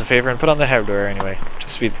 Well, do us a favor and put on the headwear anyway.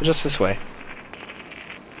 Just this way.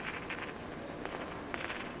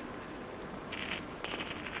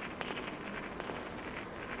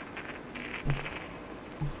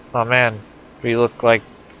 Oh man, we look like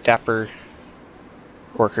dapper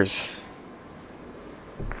workers.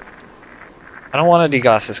 I don't want to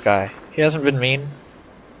degoss this guy. He hasn't been mean.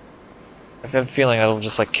 I have a feeling it'll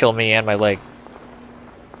just like kill me and my leg.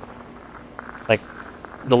 Like,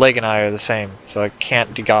 the leg and I are the same, so it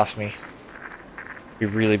can't degoss me. It'd be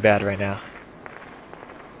really bad right now.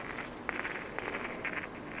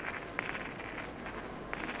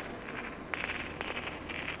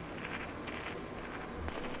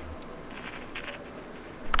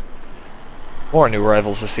 More new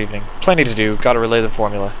arrivals this evening. Plenty to do. Gotta relay the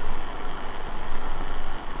formula.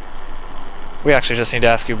 We actually just need to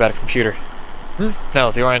ask you about a computer.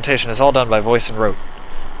 No, the orientation is all done by voice and rote.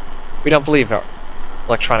 We don't believe our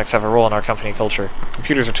electronics have a role in our company culture.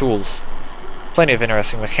 Computers are tools. Plenty of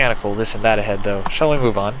interesting mechanical this and that ahead, though. Shall we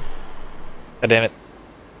move on? God damn it.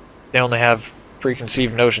 They only have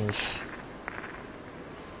preconceived notions.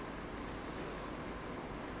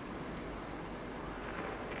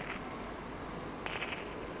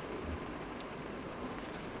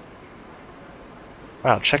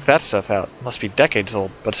 Wow, check that stuff out. It must be decades old,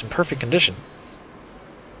 but it's in perfect condition.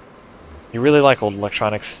 You really like old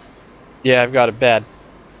electronics. Yeah, I've got it bad.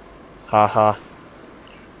 Haha.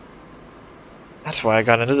 That's why I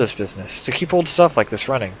got into this business, to keep old stuff like this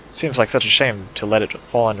running. Seems like such a shame to let it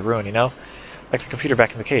fall into ruin, you know? Like the computer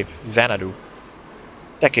back in the cave, Xanadu.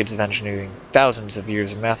 Decades of engineering, thousands of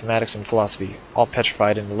years of mathematics and philosophy, all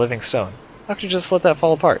petrified in the living stone. How could you just let that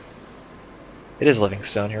fall apart? It is living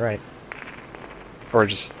stone, you're right. Or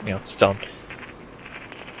just, you know, stone.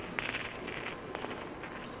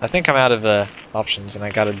 I think I'm out of options and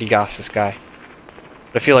I gotta degoss this guy.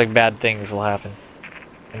 But I feel like bad things will happen.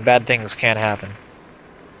 And bad things can happen.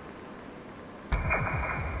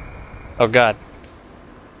 Oh god.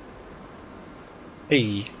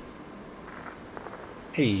 Hey.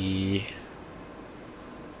 Hey.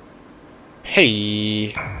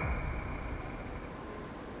 Hey.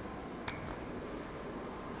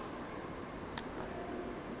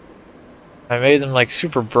 I made them like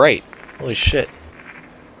super bright. Holy shit.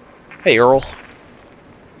 Hey Earl.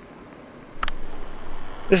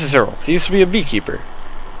 This is Earl. He used to be a beekeeper.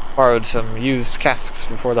 Borrowed some used casks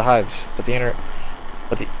before the hives, but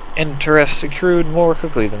the interest accrued more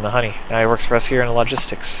quickly than the honey. Now he works for us here in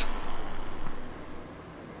logistics.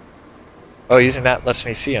 Oh, using that lets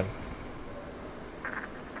me see him.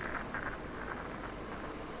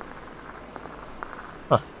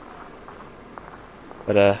 Huh.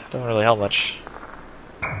 But doesn't really help much.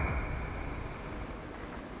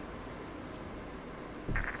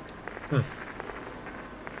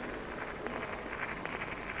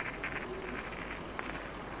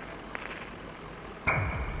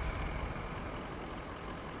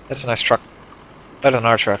 That's a nice truck. Better than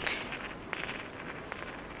our truck.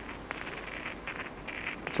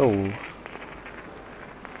 So...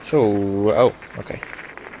 oh, okay.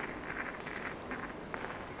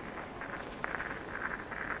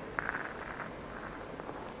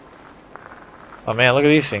 Oh man, look at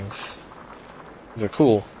these things. These are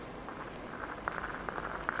cool.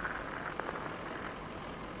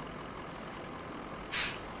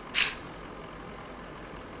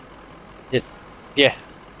 Yeah.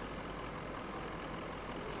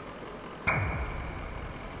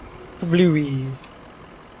 Bluey.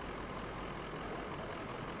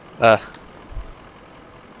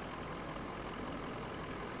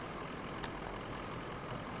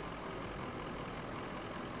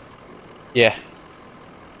 Yeah.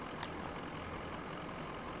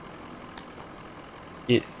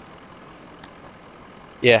 Yeah.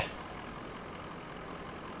 Yeah.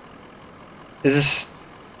 Is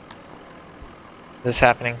this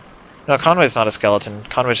happening? No, Conway's not a skeleton.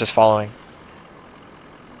 Conway's just following.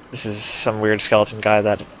 This is some weird skeleton guy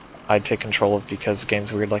that I'd take control of because the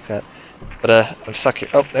game's weird like that. But, I'm stuck here.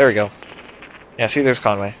 Oh, there we go. Yeah, see, there's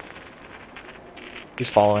Conway. He's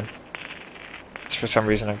following. Just for some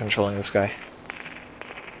reason I'm controlling this guy.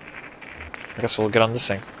 I guess we'll get on this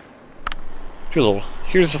thing. Doolittle,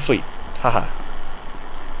 here's the fleet. Haha.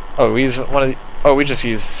 Oh, we use one of the... Oh, we just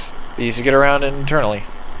use these to get around internally.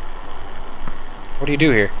 What do you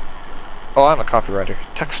do here? Oh, I'm a copywriter.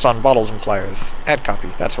 Text on bottles and flyers. Ad copy,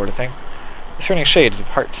 that sort of thing. Discerning shades of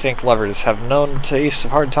heart-sink lovers have known taste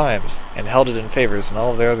of hard times, and held it in favors in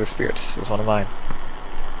all of their other spirits, was one of mine.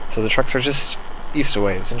 So the trucks are just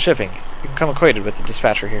east-a-ways, and shipping. You can become acquainted with the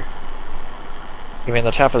dispatcher here. Give me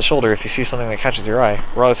the tap of the shoulder if you see something that catches your eye.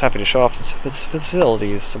 We're always happy to show off its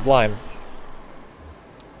facilities. Sublime.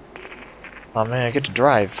 Oh man, I get to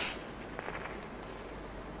drive.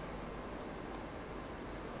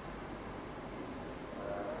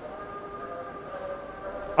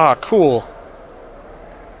 Ah, cool.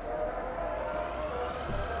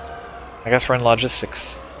 I guess we're in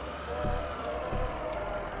logistics.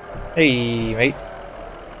 Hey, mate.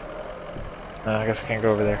 I guess I can't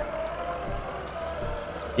go over there.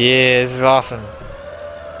 Yeah, this is awesome.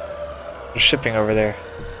 There's shipping over there.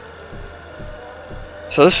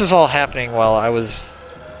 So this was all happening while I was...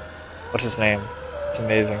 What's his name? It's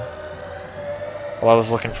amazing. While I was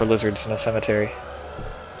looking for lizards in a cemetery.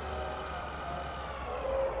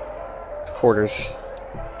 It's quarters.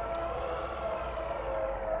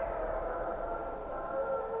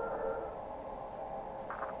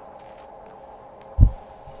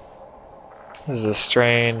 This is a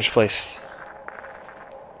strange place.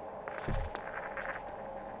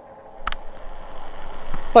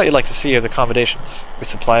 Thought you'd like to see the accommodations. We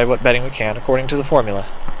supply what bedding we can according to the formula.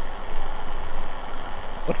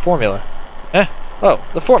 What formula? Oh,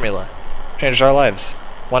 the formula. Changed our lives.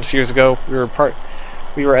 Once years ago,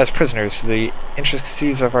 we were as prisoners to the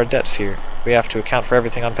intricacies of our debts here. We have to account for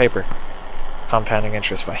everything on paper. Compounding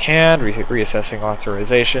interest by hand, reassessing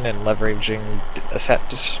authorization, and leveraging asset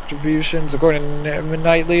distributions according to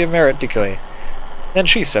nightly merit decay. Then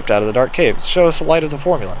she stepped out of the dark caves, show us the light of the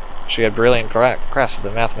formula. She had brilliant grasp of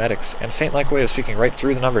the mathematics, and a saint-like way of speaking right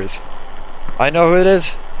through the numbers. I know who it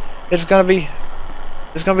is. It's gonna be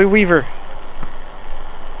Weaver.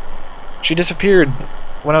 She disappeared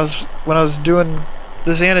when I was doing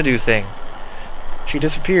the Xanadu thing. She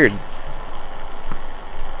disappeared.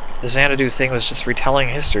 The Xanadu thing was just retelling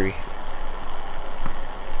history.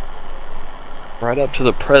 Right up to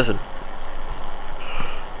the present.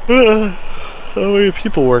 How many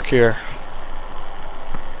people work here?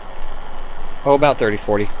 Oh, about 30,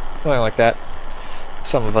 40. Something like that.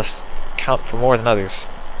 Some of us count for more than others.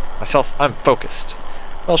 Myself, I'm focused.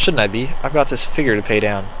 Well, shouldn't I be? I've got this figure to pay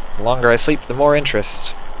down. The longer I sleep, the more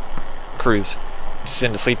interest accrues. It's a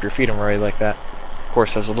sin to sleep your feet away like that. Of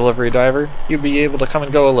course, as a delivery driver, you'd be able to come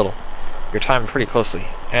and go a little. You're timed pretty closely,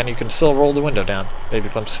 and you can still roll the window down. Maybe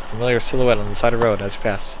glimpse a familiar silhouette on the side of the road as you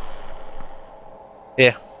pass.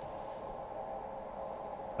 Yeah.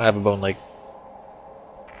 I have a bone leg.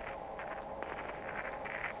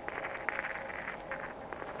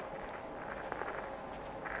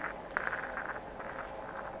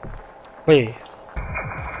 Wait.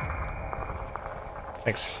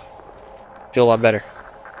 Thanks. Feel a lot better.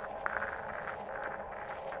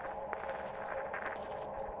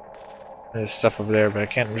 There's stuff over there, but I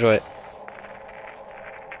can't enjoy it.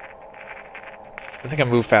 I think I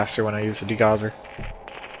move faster when I use the degausser.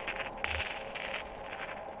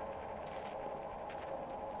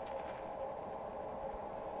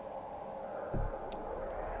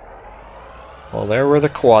 Well, there were the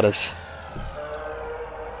quadas.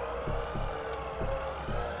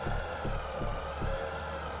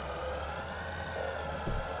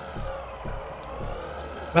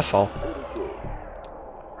 Mess hall.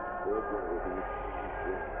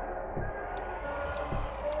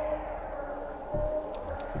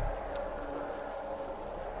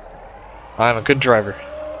 I'm a good driver.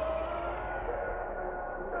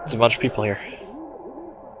 There's a bunch of people here.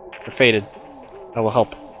 They're faded. I will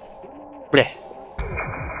help. Bleh.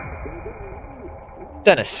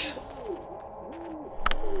 Dennis.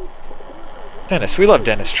 Dennis, we love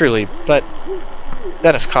Dennis, truly, but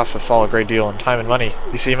Dennis cost us all a great deal in time and money.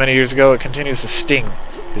 You see, many years ago, it continues to sting.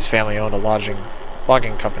 His family owned a logging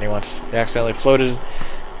company once. They accidentally floated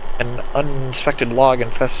an uninspected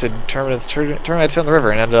log-infested termites down the river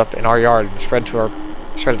and ended up in our yard and spread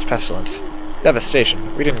its pestilence.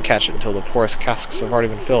 Devastation. We didn't catch it until the porous casks have already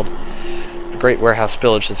been filled. The Great Warehouse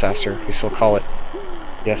Spillage Disaster, we still call it.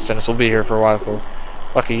 Yes, Dennis will be here for a while.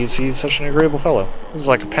 Lucky he's such an agreeable fellow. This is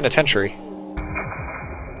like a penitentiary.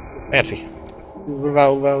 Nancy. What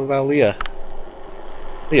about Leah?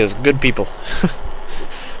 Leah's good people.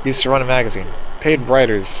 Used to run a magazine. Paid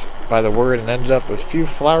writers by the word and ended up with few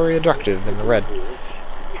flowery adjective in the red.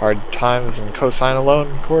 Hard Times and Cosine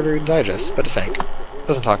alone, Quarterly Digest, but it sank.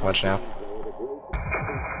 Doesn't talk much now.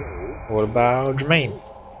 What about Jermaine?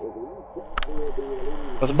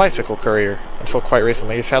 Was a bicycle courier until quite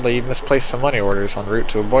recently. Sadly, he misplaced some money orders en route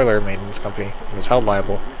to a boiler maintenance company and was held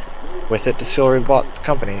liable. With it, distillery bought the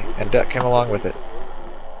company, and debt came along with it.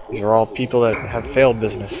 These are all people that have failed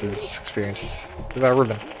businesses experience. What about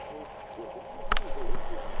Ruben?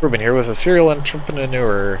 Ruben here was a serial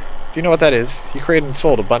entrepreneur. Do you know what that is? He created and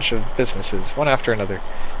sold a bunch of businesses, one after another.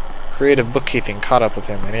 Creative bookkeeping caught up with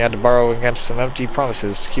him, and he had to borrow against some empty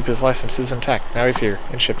promises to keep his licenses intact. Now he's here,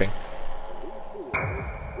 in shipping.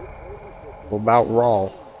 What about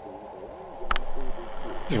Rawl?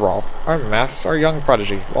 This is Rawl, our young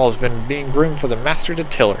prodigy. Rawl has been being groomed for the master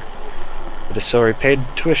distiller. The distillery paid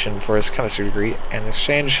tuition for his chemistry degree, and in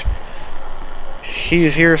exchange, he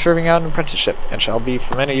is here serving out an apprenticeship, and shall be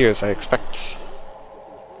for many years, I expect.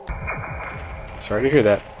 Sorry to hear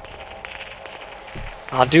that.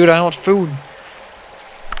 Aw, dude, I want food.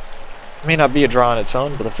 It may not be a draw on its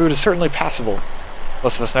own, but the food is certainly passable.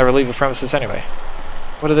 Most of us never leave the premises anyway.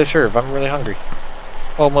 What do they serve? I'm really hungry.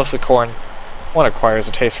 Oh, mostly corn. One acquires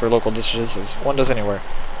a taste for local dishes as one does anywhere.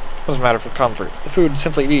 It doesn't matter for comfort. The food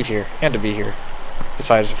simply to eat here, and to be here.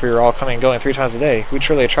 Besides, if we were all coming and going 3 times a day, we'd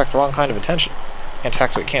surely attract the wrong kind of attention. Can't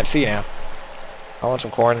tax what we can't see now. I want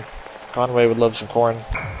some corn. Conway would love some corn.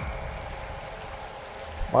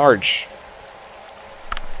 Marge.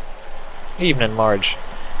 Evening, Marge.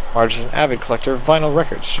 Marge is an avid collector of vinyl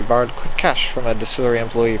records. She borrowed quick cash from a distillery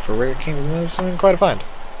employee for rare king, something quite a find.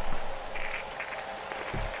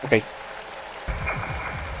 Okay.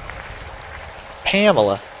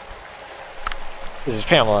 Pamela. This is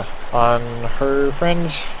Pamela. On her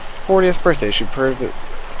friend's 40th birthday, she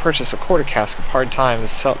purchased a quarter cask of Hard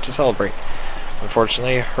Times to celebrate.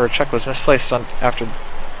 Unfortunately, her check was misplaced under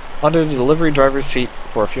the delivery driver's seat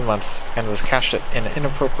for a few months, and was cashed at an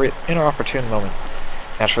inopportune moment.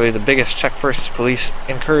 Naturally, the biggest check first police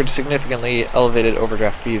incurred significantly elevated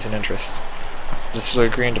overdraft fees and interest. The distillery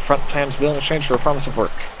agreed to front Pam's bill in exchange for a promise of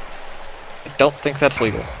work. I don't think that's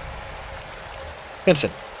legal.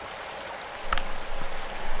 Vincent.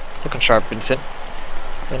 Looking sharp, Vincent.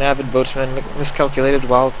 An avid boatsman miscalculated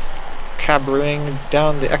while cabrewing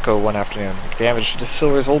down the Echo one afternoon. Damaged the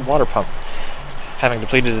distiller's old water pump. Having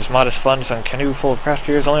depleted his modest funds on a canoe full of craft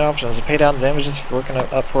beer, his only option was to pay down the damages for working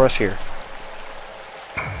up for us here.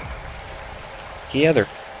 Heather.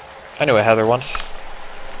 I knew a Heather once.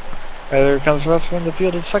 Heather comes to us from the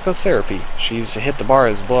field of psychotherapy. She used to hit the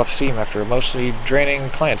bars, blow off steam after emotionally draining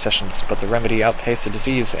client sessions, but the remedy outpaced the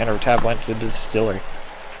disease, and her tab went to the distillery.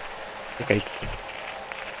 Okay.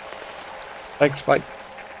 Thanks, bye.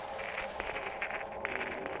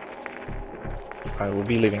 I will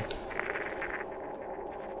be leaving.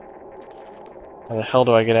 How the hell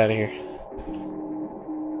do I get out of here?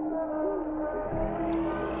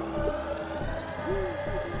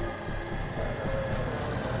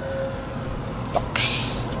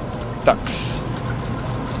 Ducks. Ducks.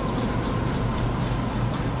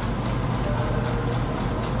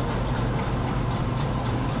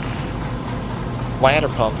 Water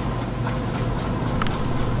pump.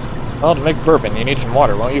 Well, to make bourbon, you need some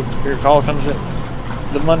water, won't you? Here call comes in.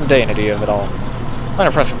 The mundanity of it all. Quite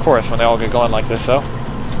impressive chorus when they all get going like this, though.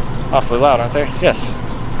 Awfully loud, aren't they? Yes.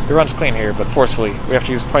 It runs clean here, but forcefully. We have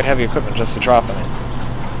to use quite heavy equipment just to draw from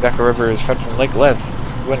it. The Echo River is fed from Lake Lethe.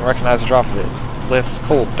 You wouldn't recognize a drop of it. Lethe's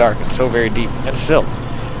cold, dark, and so very deep, and still.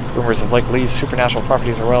 Rumors of Lake Lee's supernatural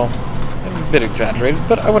properties are, well, a bit exaggerated,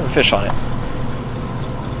 but I wouldn't fish on it.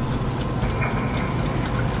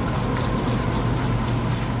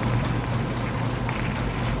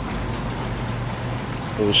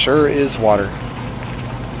 It sure is water.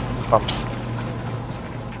 Pumps.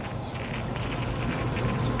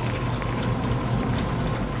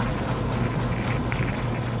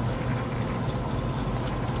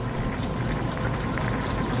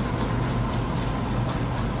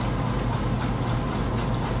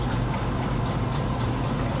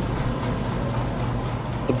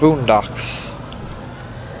 The boondocks.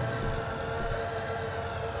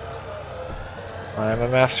 I'm a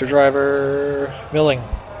master driver. Milling.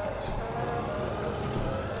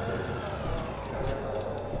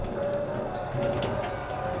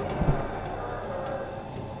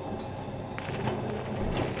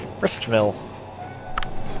 Wrist mill.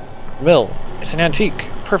 Mill. It's an antique,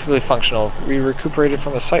 perfectly functional. We recuperated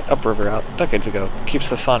from a site upriver out decades ago.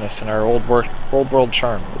 Keeps us honest in our old world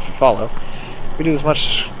charm, which we follow. We do as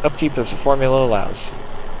much upkeep as the formula allows.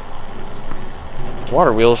 The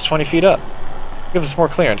water wheel is 20 feet up. Gives us more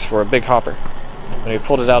clearance for a big hopper. When we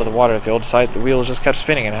pulled it out of the water at the old site, the wheel just kept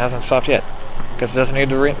spinning and it hasn't stopped yet. Guess it doesn't need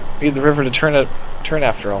the river to turn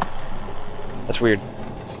after all. That's weird.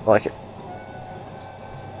 I like it.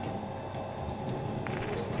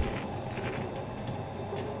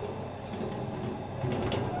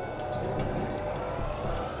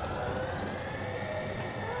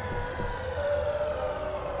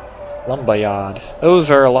 Lumber yard.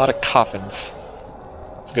 Those are a lot of coffins.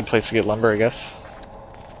 It's a good place to get lumber, I guess.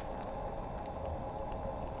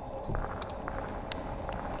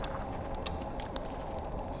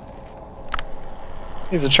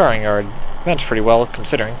 It's a charring yard. That's pretty well,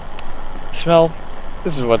 considering. The smell.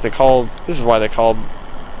 This is why they call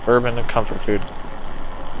bourbon a comfort food.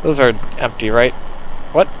 Those are empty, right?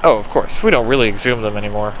 What? Oh, of course. We don't really exhume them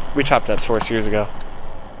anymore. We tapped that source years ago.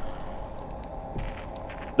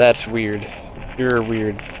 That's weird. You're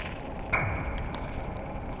weird.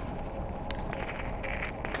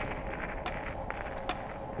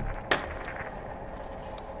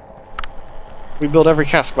 We build every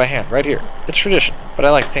cask by hand, right here. It's tradition, but I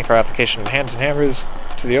like to think our application of hands and hammers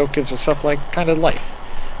to the oak gives us stuff like kind of life.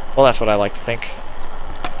 Well, that's what I like to think.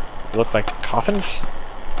 They look like coffins?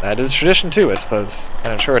 That is tradition too, I suppose. And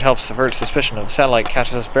I'm sure it helps avert suspicion of satellite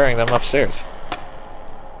catches us burying them upstairs.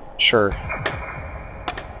 Sure.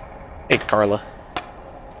 Hey, Carla.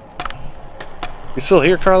 You still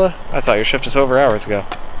here, Carla? I thought your shift was over hours ago.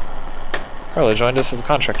 Carla joined us as a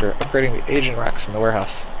contractor, upgrading the aging racks in the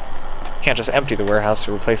warehouse. Can't just empty the warehouse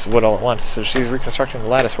to replace the wood all at once, so she's reconstructing the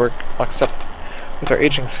lattice work locked up with our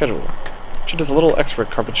aging schedule. She does a little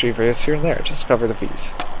expert carpentry for us here and there, just to cover the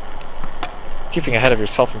fees. Keeping ahead of your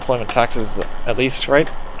self-employment taxes, at least,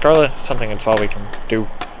 right, Carla? Something that's all we can do.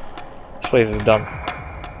 This place is dumb.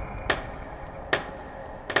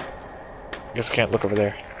 Guess I can't look over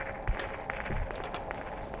there.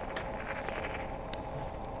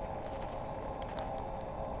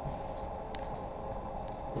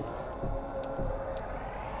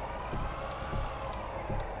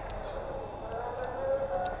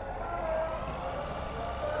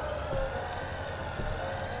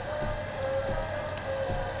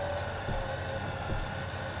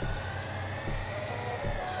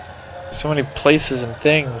 So many places and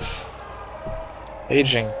things.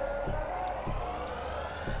 Aging.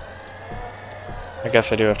 I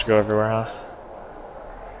guess I do have to go everywhere, huh?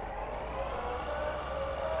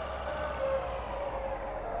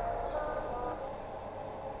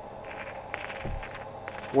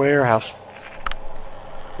 Warehouse.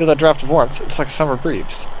 Feel that draft of warmth. It's like a summer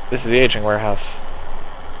breeze. This is the aging warehouse.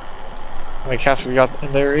 How many casks we got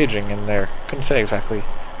in there aging in there? Couldn't say exactly.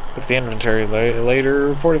 Look at the inventory later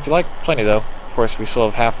report if you like. Plenty though. Of course, we still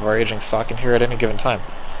have half of our aging stock in here at any given time.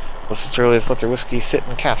 The Lizardizzle let their whiskey sit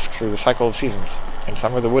in casks through the cycle of seasons. In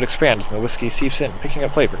summer, the wood expands and the whiskey seeps in, picking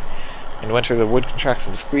up flavor. In winter, the wood contracts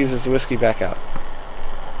and squeezes the whiskey back out.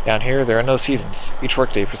 Down here, there are no seasons. Each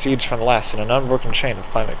workday proceeds from the last in an unbroken chain of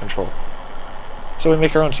climate control. So we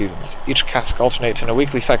make our own seasons. Each cask alternates in a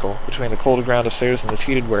weekly cycle between the cold ground upstairs and this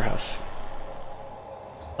heated warehouse.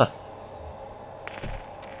 Huh.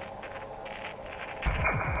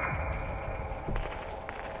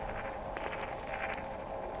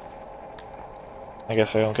 I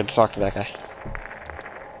guess I don't get to talk to that guy.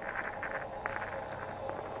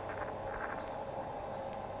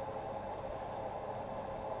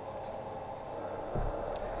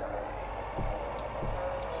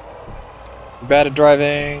 Bad at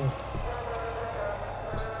driving.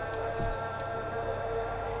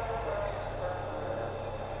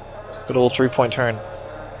 Good old 3-point turn.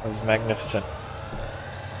 That was magnificent.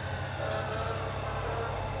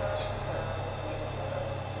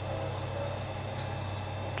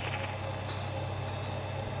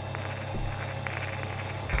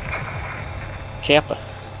 Kappa.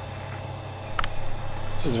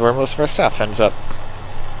 This is where most of our stuff ends up.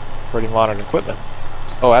 Pretty modern equipment.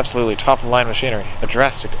 Oh, absolutely top-of-the-line machinery. A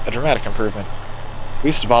dramatic improvement. We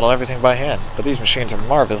used to bottle everything by hand, but these machines are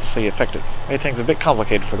marvelously effective. Made things a bit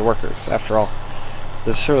complicated for the workers, after all.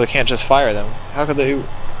 They surely can't just fire them. How could they...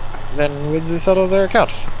 Then would they settle their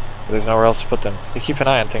accounts? There's nowhere else to put them. They keep an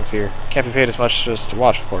eye on things here. Can't be paid as much just to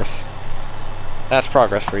watch, of course. That's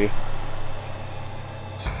progress for you.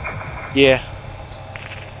 Yeah.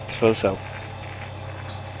 I suppose so.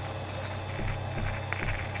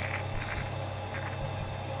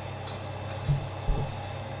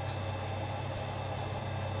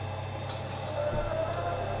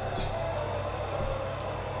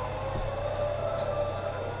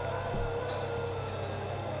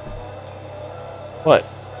 What?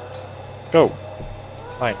 Go.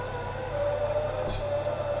 Fine.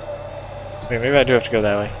 Wait, maybe I do have to go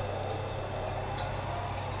that way.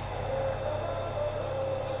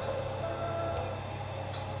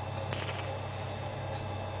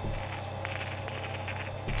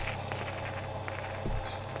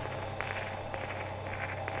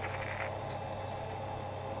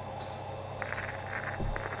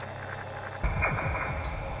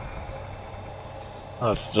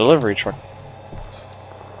 Oh, it's a delivery truck.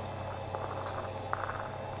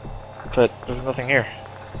 But there's nothing here.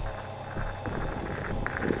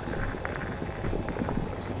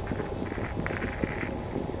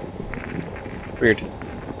 Weird.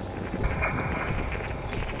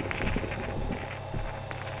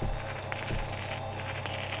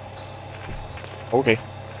 Okay.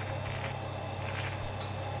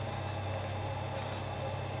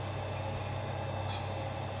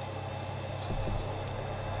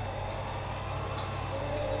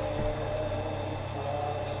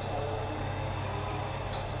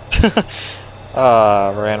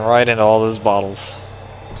 Ran right into all those bottles.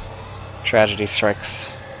 Tragedy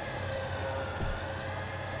strikes.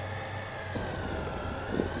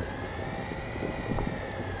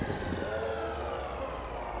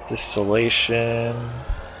 Distillation.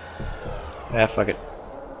 Ah, fuck it.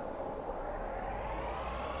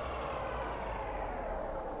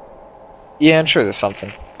 Yeah, I'm sure there's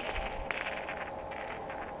something.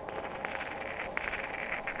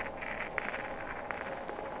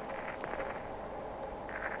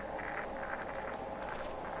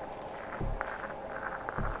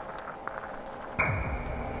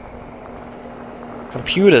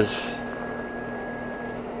 Computers.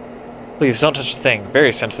 Please don't touch the thing.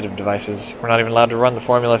 Very sensitive devices. We're not even allowed to run the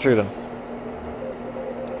formula through them.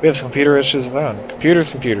 We have some computer issues of our own.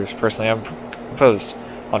 Computers. Personally, I'm opposed.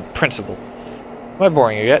 On principle. Am I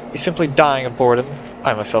boring you yet? You're simply dying of boredom.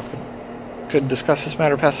 I myself could discuss this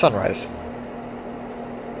matter past sunrise.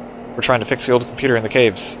 We're trying to fix the old computer in the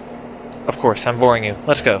caves. Of course, I'm boring you.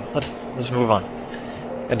 Let's go. Let's move on.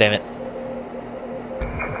 God damn it.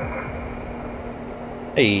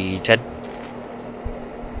 Hey, Ted.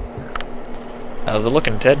 How's it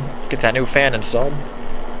looking, Ted? Get that new fan installed.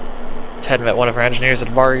 Ted met one of our engineers at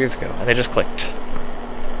a bar years ago, and they just clicked.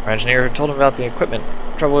 Our engineer had told him about the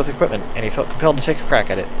trouble with equipment, and he felt compelled to take a crack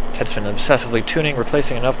at it. Ted's been obsessively tuning,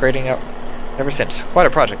 replacing, and upgrading ever since. Quite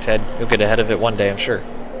a project, Ted. You'll get ahead of it one day, I'm sure.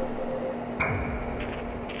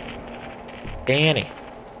 Danny.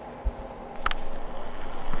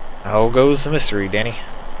 How goes the mystery, Danny?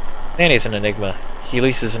 Danny's an enigma. He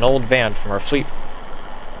leases an old van from our fleet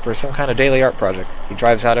for some kind of daily art project. He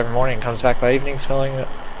drives out every morning and comes back by evening smelling of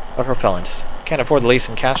propellants. Can't afford the lease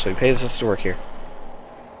in cash, so he pays us to work here.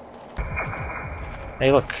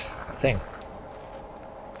 Hey, look. A thing.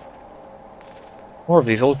 More of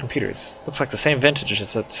these old computers. Looks like the same vintage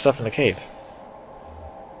as that stuff in the cave.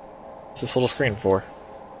 What's this little screen for?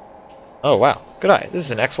 Oh, wow. Good eye. This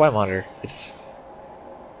is an XY monitor.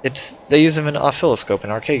 They use them in oscilloscope in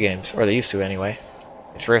arcade games. Or they used to, anyway.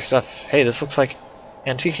 It's rare stuff. Hey, this looks like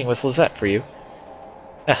antiquing with Lizette for you.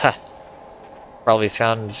 Haha. Probably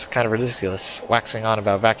sounds kind of ridiculous, waxing on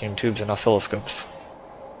about vacuum tubes and oscilloscopes.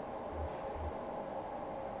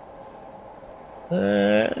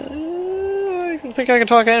 I don't think I can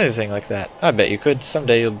talk anything like that. I bet you could.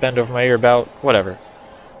 Someday you'll bend over my ear about whatever.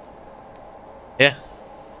 Yeah.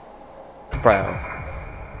 Brow.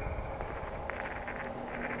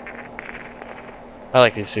 I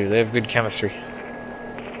like these two. They have good chemistry.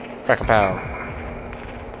 Crack-a-pow.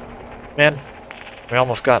 Man, we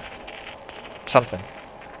almost got something.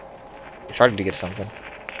 We started to get something.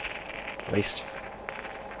 At least.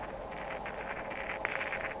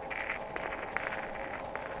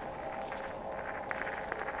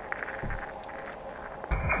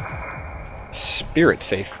 Spirit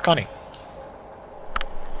safe. Connie.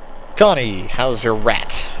 Connie, how's your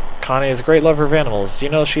rat? Connie is a great lover of animals. Do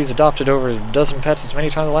you know she's adopted over a dozen pets as many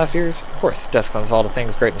times in the last years? Of course, desk comes all the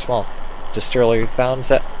things great and small. Distillery found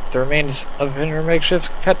that the remains of her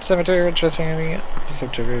makeshift pet cemetery are interesting.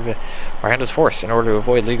 Our hand was forced. In order to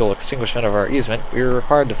avoid legal extinguishment of our easement, we were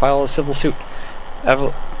required to file a civil suit.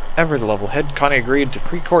 Ever the level head, Connie agreed to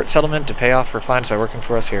pre-court settlement to pay off her fines by working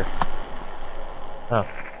for us here. Oh.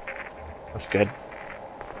 That's good.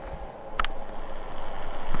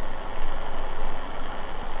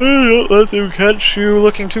 Don't let them catch you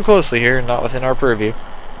looking too closely here, not within our purview.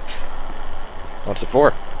 What's it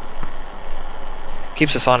for?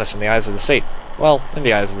 Keeps us honest in the eyes of the state. Well, in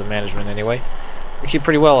the eyes of the management anyway. We keep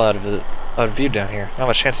pretty well out of view down here. Not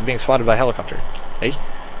much chance of being spotted by a helicopter. Eh?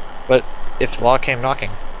 But if the law came knocking,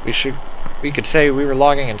 we could say we were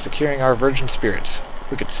logging and securing our virgin spirits.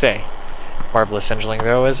 We could say. Marvelous engineering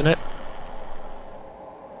though, isn't it?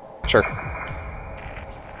 Sure. I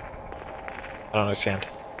don't understand.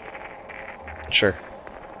 Sure.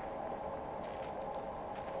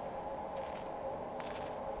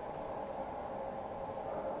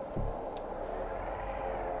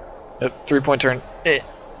 Yep, 3-point turn.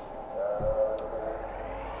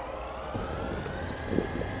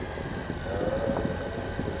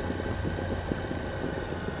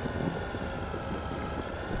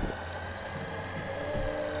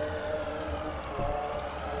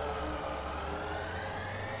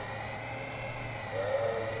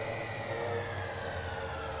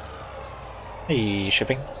 Hey,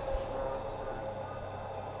 shipping.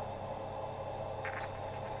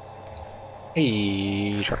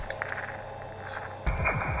 Hey, truck.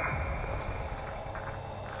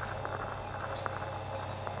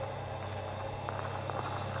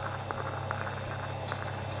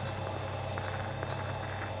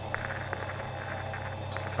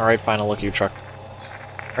 Alright, final look at you, truck.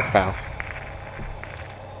 Truck bow.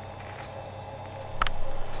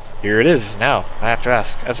 Here it is, now. I have to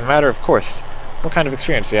ask, as a matter of course, what kind of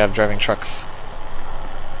experience do you have driving trucks?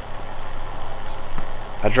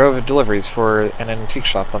 I drove deliveries for an antique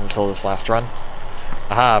shop until this last run.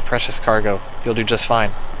 Aha, precious cargo. You'll do just fine.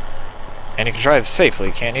 And you can drive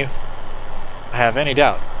safely, can't you? I have any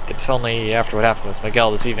doubt. It's only after what happened with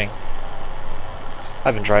Miguel this evening.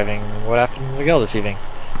 I've been driving what happened to Miguel this evening.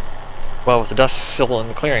 Well, with the dust still in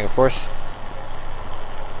the clearing, of course.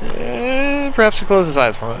 Perhaps he closed his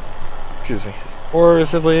eyes from it. Excuse me. Or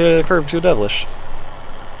simply a curve too devilish.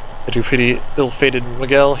 I do pity ill-fated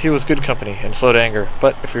Miguel. He was good company and slow to anger.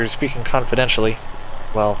 But if we were speaking confidentially,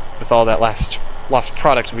 well, with all that lost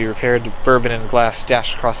product to be repaired, bourbon and glass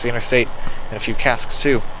dashed across the interstate, and a few casks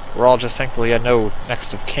too, we're all just thankful he had no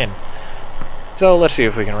next of kin. So let's see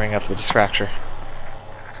if we can ring up the distractor.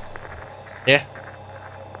 Yeah.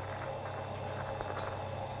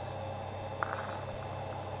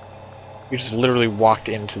 You just literally walked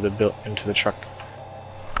into the truck.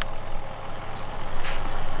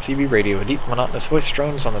 CB radio, a deep, monotonous voice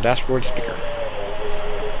drones on the dashboard speaker.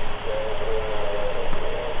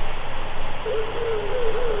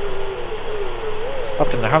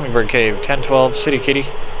 Up in the Hummingbird Cave, 1012, City Kitty.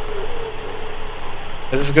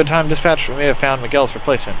 Is this a good time, dispatch? We may have found Miguel's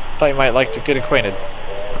replacement. Thought you might like to get acquainted.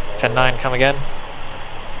 10-9, come again?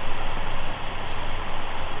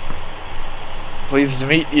 Pleased to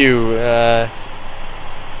meet you.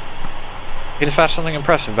 You dispatched something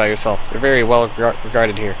impressive about yourself. They're very well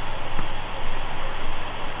regarded here.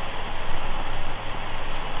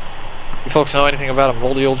 You folks know anything about a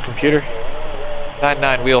moldy old computer?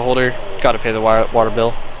 99 wheel holder. Gotta pay the water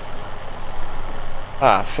bill.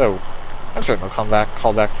 Ah, so I'm certain they'll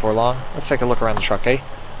call back before long. Let's take a look around the truck, eh?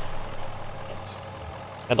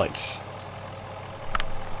 Headlights.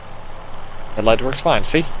 Headlight works fine,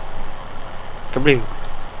 see? Kablooey.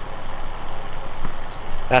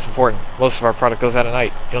 That's important. Most of our product goes out at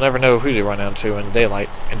night. You'll never know who to run into in the daylight,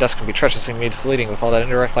 and dusk can be treacherously misleading with all that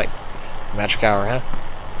indirect light. Magic hour, huh?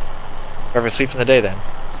 Whoever sleeps in the day, then?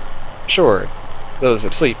 Sure. Those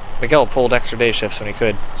that sleep. Miguel pulled extra day shifts when he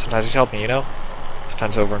could. Sometimes he'd help me, you know?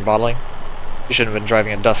 Sometimes over in bottling. You shouldn't have been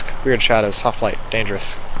driving at dusk. Weird shadows, soft light,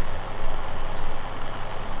 dangerous.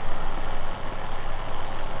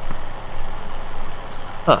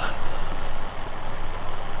 Huh.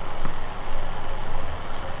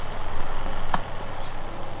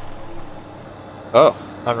 Oh,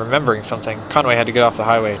 I'm remembering something. Conway had to get off the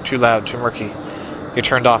highway. Too loud, too murky. He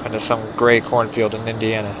turned off into some gray cornfield in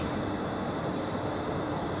Indiana.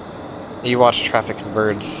 You watched traffic and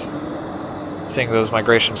birds. Seeing those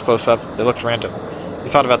migrations close up, they looked random. You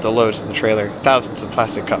thought about the loads in the trailer. Thousands of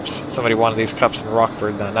plastic cups. Somebody wanted these cups in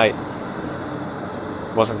Rockford that night.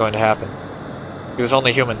 It wasn't going to happen. He was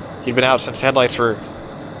only human. He'd been out since the headlights were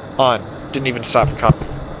on. Didn't even stop for coffee.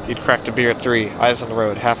 He'd cracked a beer at 3, eyes on the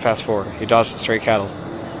road, 4:30. He dodged the stray cattle.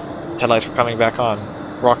 Headlights were coming back on.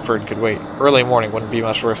 Rockford could wait. Early morning wouldn't be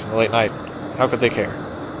much worse than the late night. How could they care?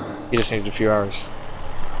 He just needed a few hours.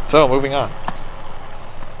 So, moving on.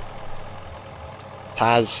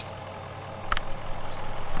 Taz.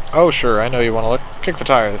 Oh, sure, I know you want to look. Kick the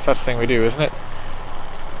tires. That's the thing we do, isn't it?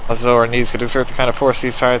 As though our knees could exert the kind of force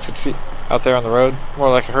these tires could see out there on the road. More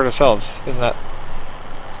like it hurt ourselves, isn't it?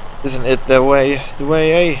 Isn't it the way,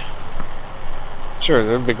 eh? Sure,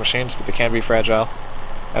 they're big machines, but they can be fragile.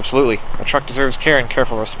 Absolutely. A truck deserves care and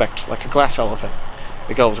careful respect, like a glass elephant.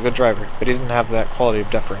 Miguel was a good driver, but he didn't have that quality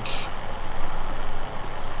of deference.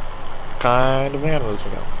 What kind of man was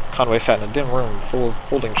Miguel? Conway sat in a dim room full of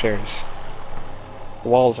folding chairs. The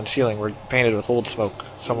walls and ceiling were painted with old smoke.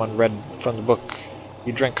 Someone read from the book.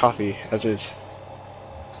 He drank coffee, as is.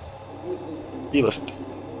 He listened.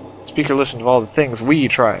 The speaker listened to all the things we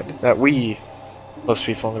tried. That we... Most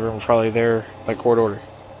people in the room were probably there by court order.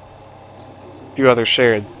 A few others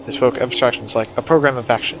shared. They spoke abstractions like a program of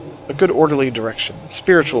action, a good orderly direction,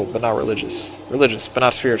 spiritual but not religious, religious but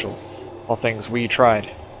not spiritual. All things we tried.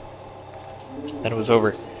 Then it was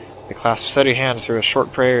over. They clasped steady hands through a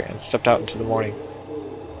short prayer and stepped out into the morning.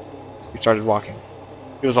 He started walking.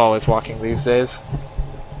 He was always walking these days.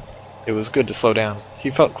 It was good to slow down.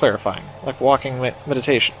 He felt clarifying, like walking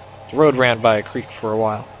meditation. The road ran by a creek for a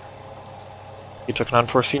while. He took an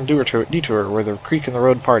unforeseen detour where the creek and the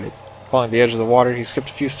road parted. Following the edge of the water, he skipped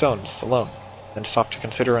a few stones, alone, then stopped to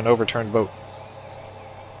consider an overturned boat.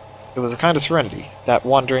 It was a kind of serenity, that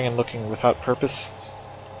wandering and looking without purpose.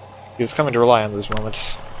 He was coming to rely on those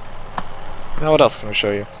moments. Now what else can we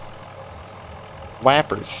show you?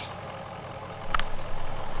 Wipers.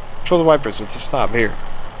 Control the wipers with this knob here.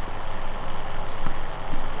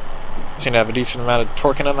 Seem to have a decent amount of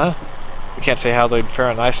torque in them, huh? We can't say how they'd fare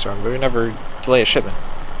on an ice storm, but we never delay a shipment.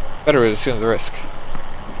 Better would assume the risk.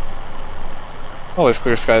 Always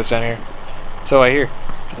clear skies down here. So I hear.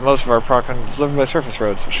 But most of our product is delivered by surface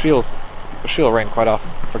roads, which feel rain quite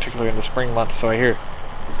often, particularly in the spring months, so I hear.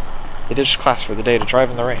 They ditched class for the day to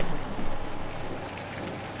drive in the rain.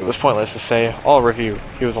 It was pointless to say, all review,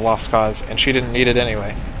 he was a lost cause, and she didn't need it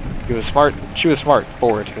anyway. He was smart, she was smart,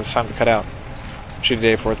 bored, it was time to cut out. Shitty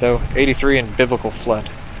day for it though, 83 and biblical flood.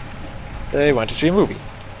 They went to see a movie.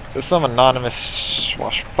 It was some anonymous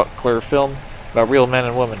swashbuckler film about real men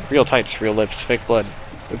and women, real tights, real lips, fake blood.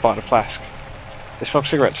 We bought a flask. They smoked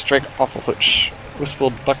cigarettes, drank awful hooch,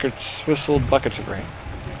 whistled buckets of rain.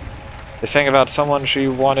 They sang about someone she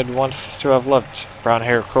wanted once to have loved. Brown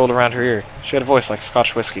hair curled around her ear. She had a voice like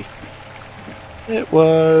Scotch whiskey. It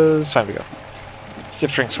was time to go.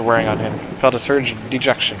 Stiff drinks were wearing on him. He felt a surge of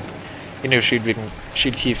dejection. He knew she'd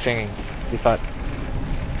keep singing. He thought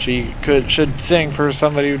should sing for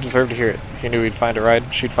somebody who deserved to hear it. He knew she'd find a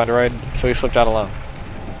ride, so he slipped out alone.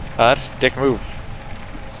 That's a dick move.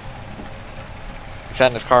 He sat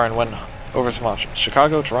in his car and went over some options.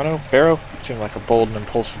 Chicago, Toronto, Barrow? It seemed like a bold and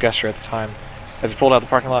impulsive gesture at the time. As he pulled out the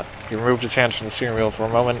parking lot, he removed his hands from the steering wheel for a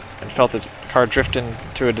moment and felt the car drift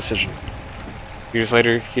into a decision. Years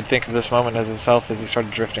later, he'd think of this moment as himself as he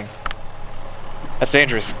started drifting. That's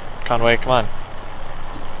dangerous, Conway, come on.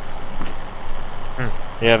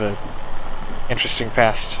 You have an interesting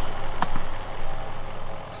past.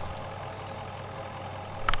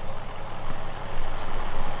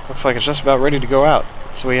 Looks like it's just about ready to go out,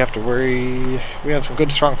 so we have to worry. We have some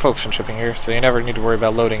good strong folks in shipping here, so you never need to worry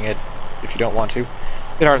about loading it if you don't want to.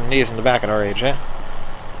 Bit hard on the knees in the back at our age, eh?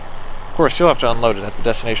 Of course, you'll have to unload it at the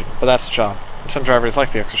destination, but that's the job. And some drivers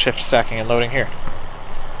like the extra shift stacking and loading here.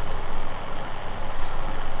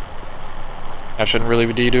 I shouldn't really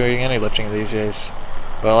be doing any lifting these days.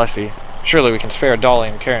 Well, I see. Surely we can spare a dolly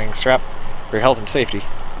and carrying strap for your health and safety.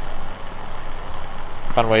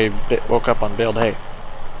 Conway woke up on baled hay.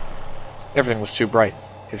 Everything was too bright.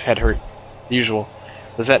 His head hurt. The usual.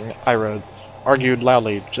 Lizette and Ira argued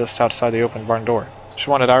loudly just outside the open barn door.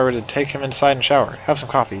 She wanted Ira to take him inside and shower, have some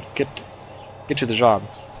coffee, get to the job.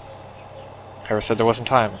 Ira said there wasn't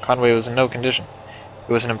time. Conway was in no condition.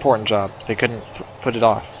 It was an important job. They couldn't put it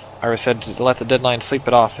off. Ira said to let the deadline sleep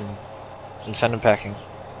it off and send him packing.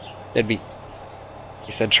 Deadbeat.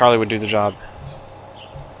 He said Charlie would do the job.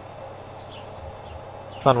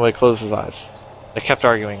 Conway closed his eyes. They kept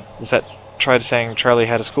arguing. Lizette tried saying Charlie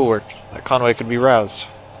had his schoolwork, that Conway could be roused.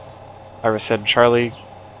 Ira said Charlie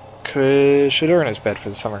should earn his bed for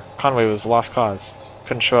the summer. Conway was a lost cause.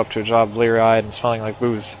 Couldn't show up to a job bleary-eyed and smelling like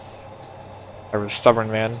booze. Ira was a stubborn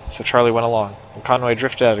man, so Charlie went along, and Conway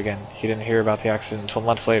drifted out again. He didn't hear about the accident until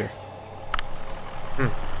months later.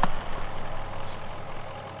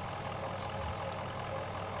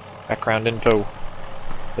 Background info.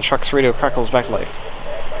 The truck's radio crackles back to life.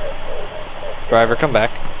 Driver, come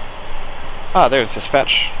back. Ah, there's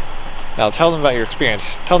dispatch. Now tell them about your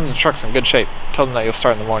experience. Tell them the truck's in good shape. Tell them that you'll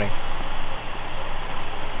start in the morning.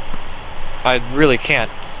 I really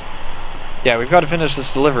can't. Yeah, we've got to finish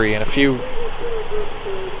this delivery in a few...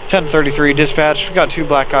 10:33 dispatch. We've got 2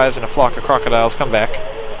 black guys and a flock of crocodiles. Come back.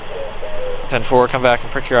 10-4, come back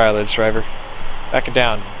and prick your eyelids, driver. Back it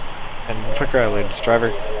down. And prick your eyelids,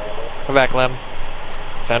 driver. Come back, Lem.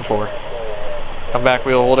 10-4. Come back,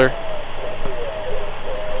 wheel holder.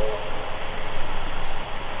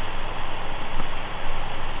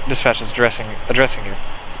 Dispatch is addressing you.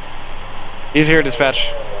 He's here,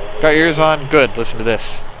 dispatch. Got your ears on? Good, listen to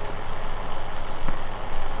this.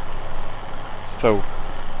 So,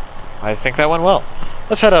 I think that went well.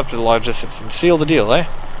 Let's head up to the logistics and seal the deal, eh?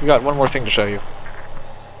 We got one more thing to show you.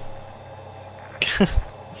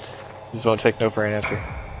 This won't take no for an answer.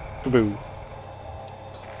 Kaboo.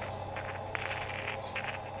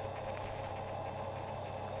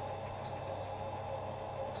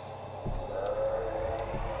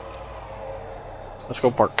 Let's go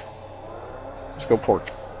park. Let's go pork.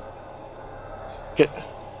 Get.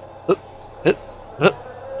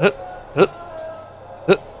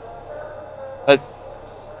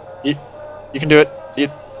 You can do it.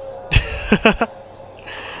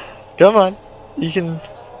 Come on. You can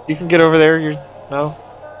get over there. You're no.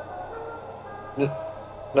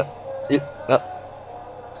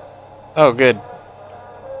 Oh, good.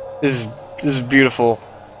 This is beautiful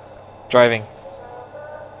driving.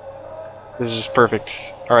 This is just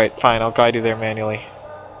perfect. Alright, fine, I'll guide you there manually.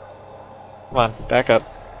 Come on, back up.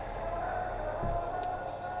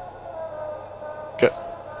 Good.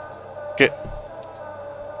 Get.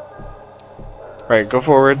 Right, go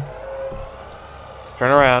forward. Turn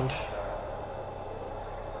around.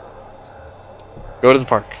 Go to the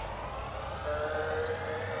park.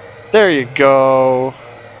 There you go.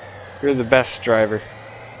 You're the best driver.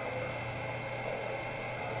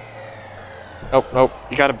 Nope, nope.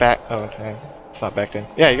 You gotta back. Oh, okay. It's not backed in.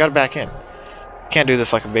 Yeah, you gotta back in. Can't do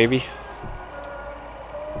this like a baby.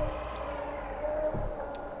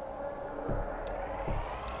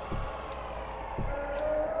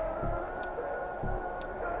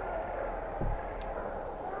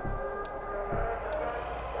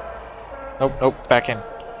 Nope, nope. Back in.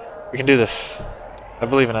 We can do this. I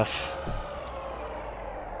believe in us.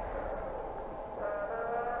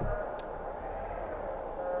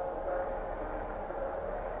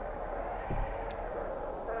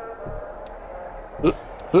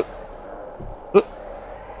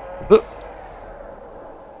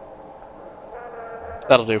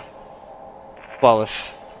 That'll do.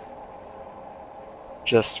 Flawless.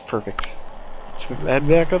 Just perfect. Let's head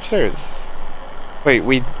back upstairs. Wait,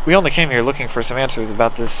 we only came here looking for some answers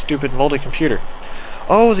about this stupid moldy computer.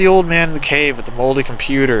 Oh, the old man in the cave with the moldy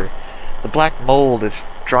computer. The black mold is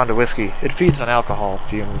drawn to whiskey. It feeds on alcohol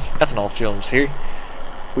fumes, ethanol fumes here.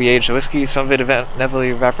 We age the whiskey, some of it inevitably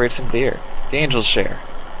evaporates into the air. The angels share.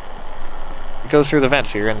 It goes through the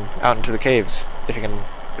vents here and out into the caves.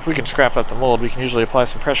 If we can scrap up the mold, we can usually apply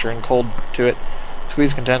some pressure and cold to it,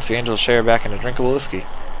 squeeze, condense the angels share back into drinkable whiskey.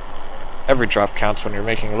 Every drop counts when you're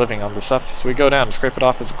making a living on the stuff, so we go down and scrape it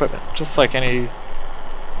off as equipment, just like any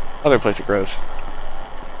other place it grows.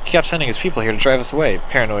 He kept sending his people here to drive us away.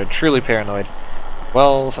 Paranoid, truly paranoid.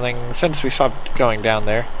 Well, since we stopped going down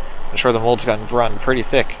there, I'm sure the mold's gotten rotten pretty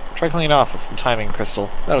thick. Try cleaning off with the timing crystal.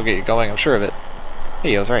 That'll get you going, I'm sure of it.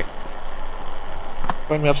 Hey, I was right.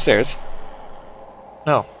 Going me upstairs?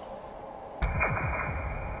 No.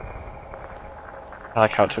 I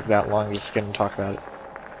like how it took that long just to get him to talk about it.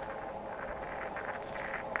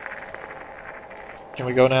 Can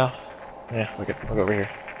we go now? Yeah, we'll go over here.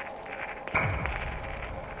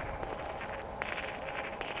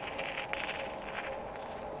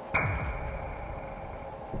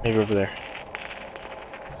 Maybe over there.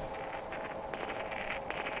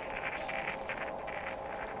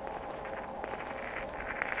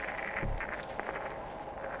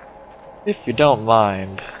 If you don't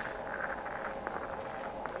mind.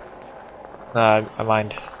 Nah, I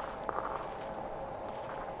mind.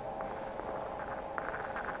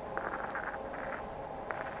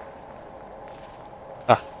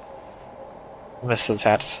 Ah. I missed those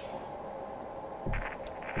hats.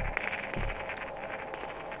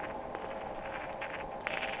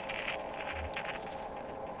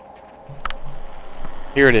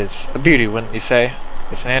 Here it is. A beauty, wouldn't you say?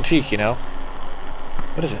 It's an antique, you know.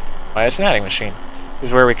 What is it? Why, it's an adding machine. This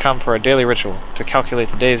is where we come for our daily ritual, to calculate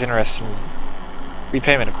the day's interest and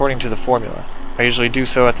repayment according to the formula. I usually do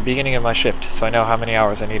so at the beginning of my shift, so I know how many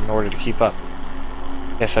hours I need in order to keep up.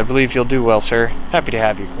 Yes, I believe you'll do well, sir. Happy to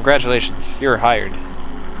have you. Congratulations, you're hired.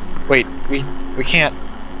 Wait, we can't...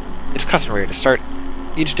 It's customary to start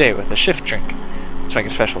each day with a shift drink. Let's make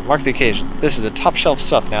it special. Mark the occasion. This is a top-shelf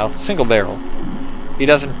stuff now, single barrel. He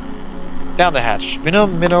doesn't... Down the hatch.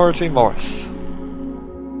 Vinum minority Morris.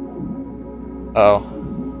 Uh-oh.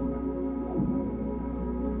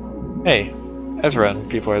 Hey, Ezra and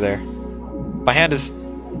people are there. My hand is...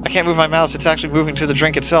 I can't move my mouse, it's actually moving to the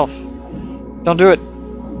drink itself. Don't do it!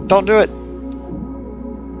 Don't do it!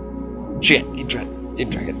 Shit, he drank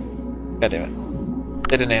it. God damn it.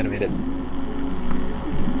 They didn't animate it.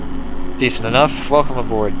 Decent enough. Welcome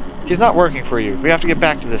aboard. He's not working for you. We have to get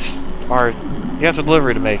back to this. He has a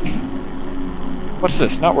delivery to make. What's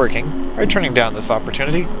this? Not working? Are you turning down this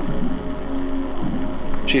opportunity?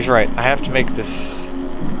 She's right. I have to make this...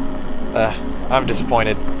 I'm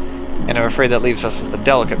disappointed. And I'm afraid that leaves us with a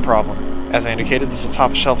delicate problem. As I indicated, this is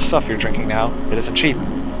top-shelf stuff you're drinking now. It isn't cheap.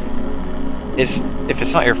 If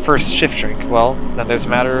it's not your first shift drink, well, then there's a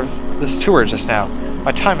matter of this tour just now.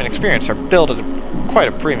 My time and experience are billed at quite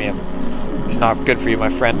a premium. It's not good for you, my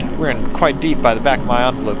friend. We're in quite deep by the back of my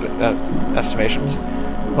envelope estimations.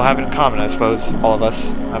 We'll have it in common, I suppose, all of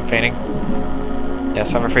us. I'm feigning.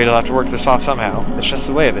 Yes, I'm afraid I'll have to work this off somehow. It's just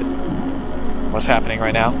the way of it. What's happening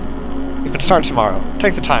right now? You can start tomorrow.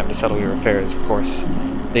 Take the time to settle your affairs, of course.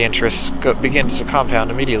 The interest begins to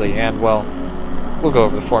compound immediately, and, well, we'll go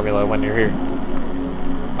over the formula when you're here.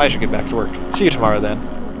 I should get back to work. See you tomorrow, then.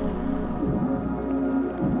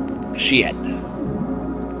 Shit.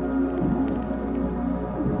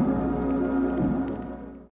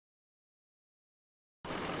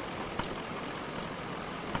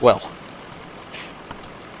 Well.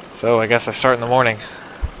 So, I guess I start in the morning.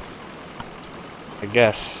 I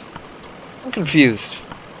guess. I'm confused.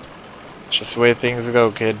 It's just the way things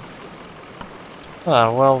go, kid.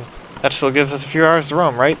 Ah, well, that still gives us a few hours to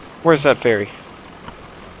roam, right? Where's that ferry?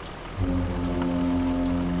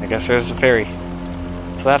 I guess there's the ferry.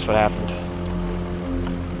 So that's what happened.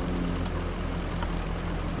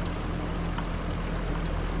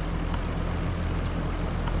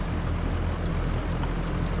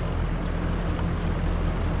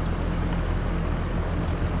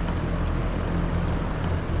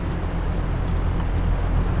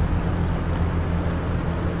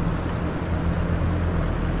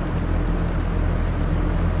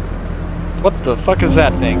 What the fuck is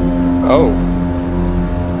that thing? Oh.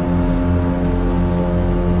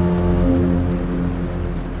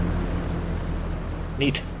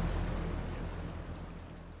 Neat.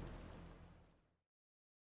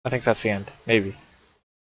 I think that's the end. Maybe.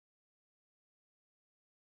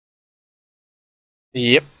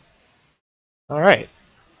 Yep. Alright.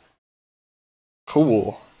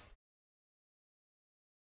 Cool.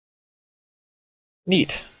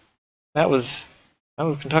 Neat. That was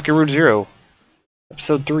Kentucky Route Zero.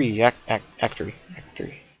 Episode 3, Act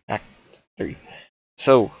 3.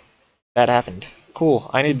 So, that happened. Cool.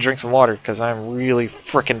 I need to drink some water because I'm really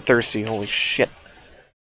frickin' thirsty. Holy shit.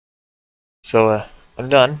 So, I'm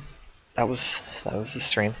done. That was the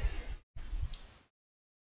stream.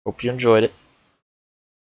 Hope you enjoyed it.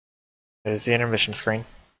 There's the intermission screen.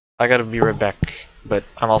 I gotta be right back, but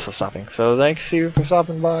I'm also stopping. So thanks to you for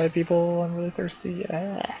stopping by, people. I'm really thirsty.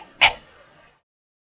 Yeah.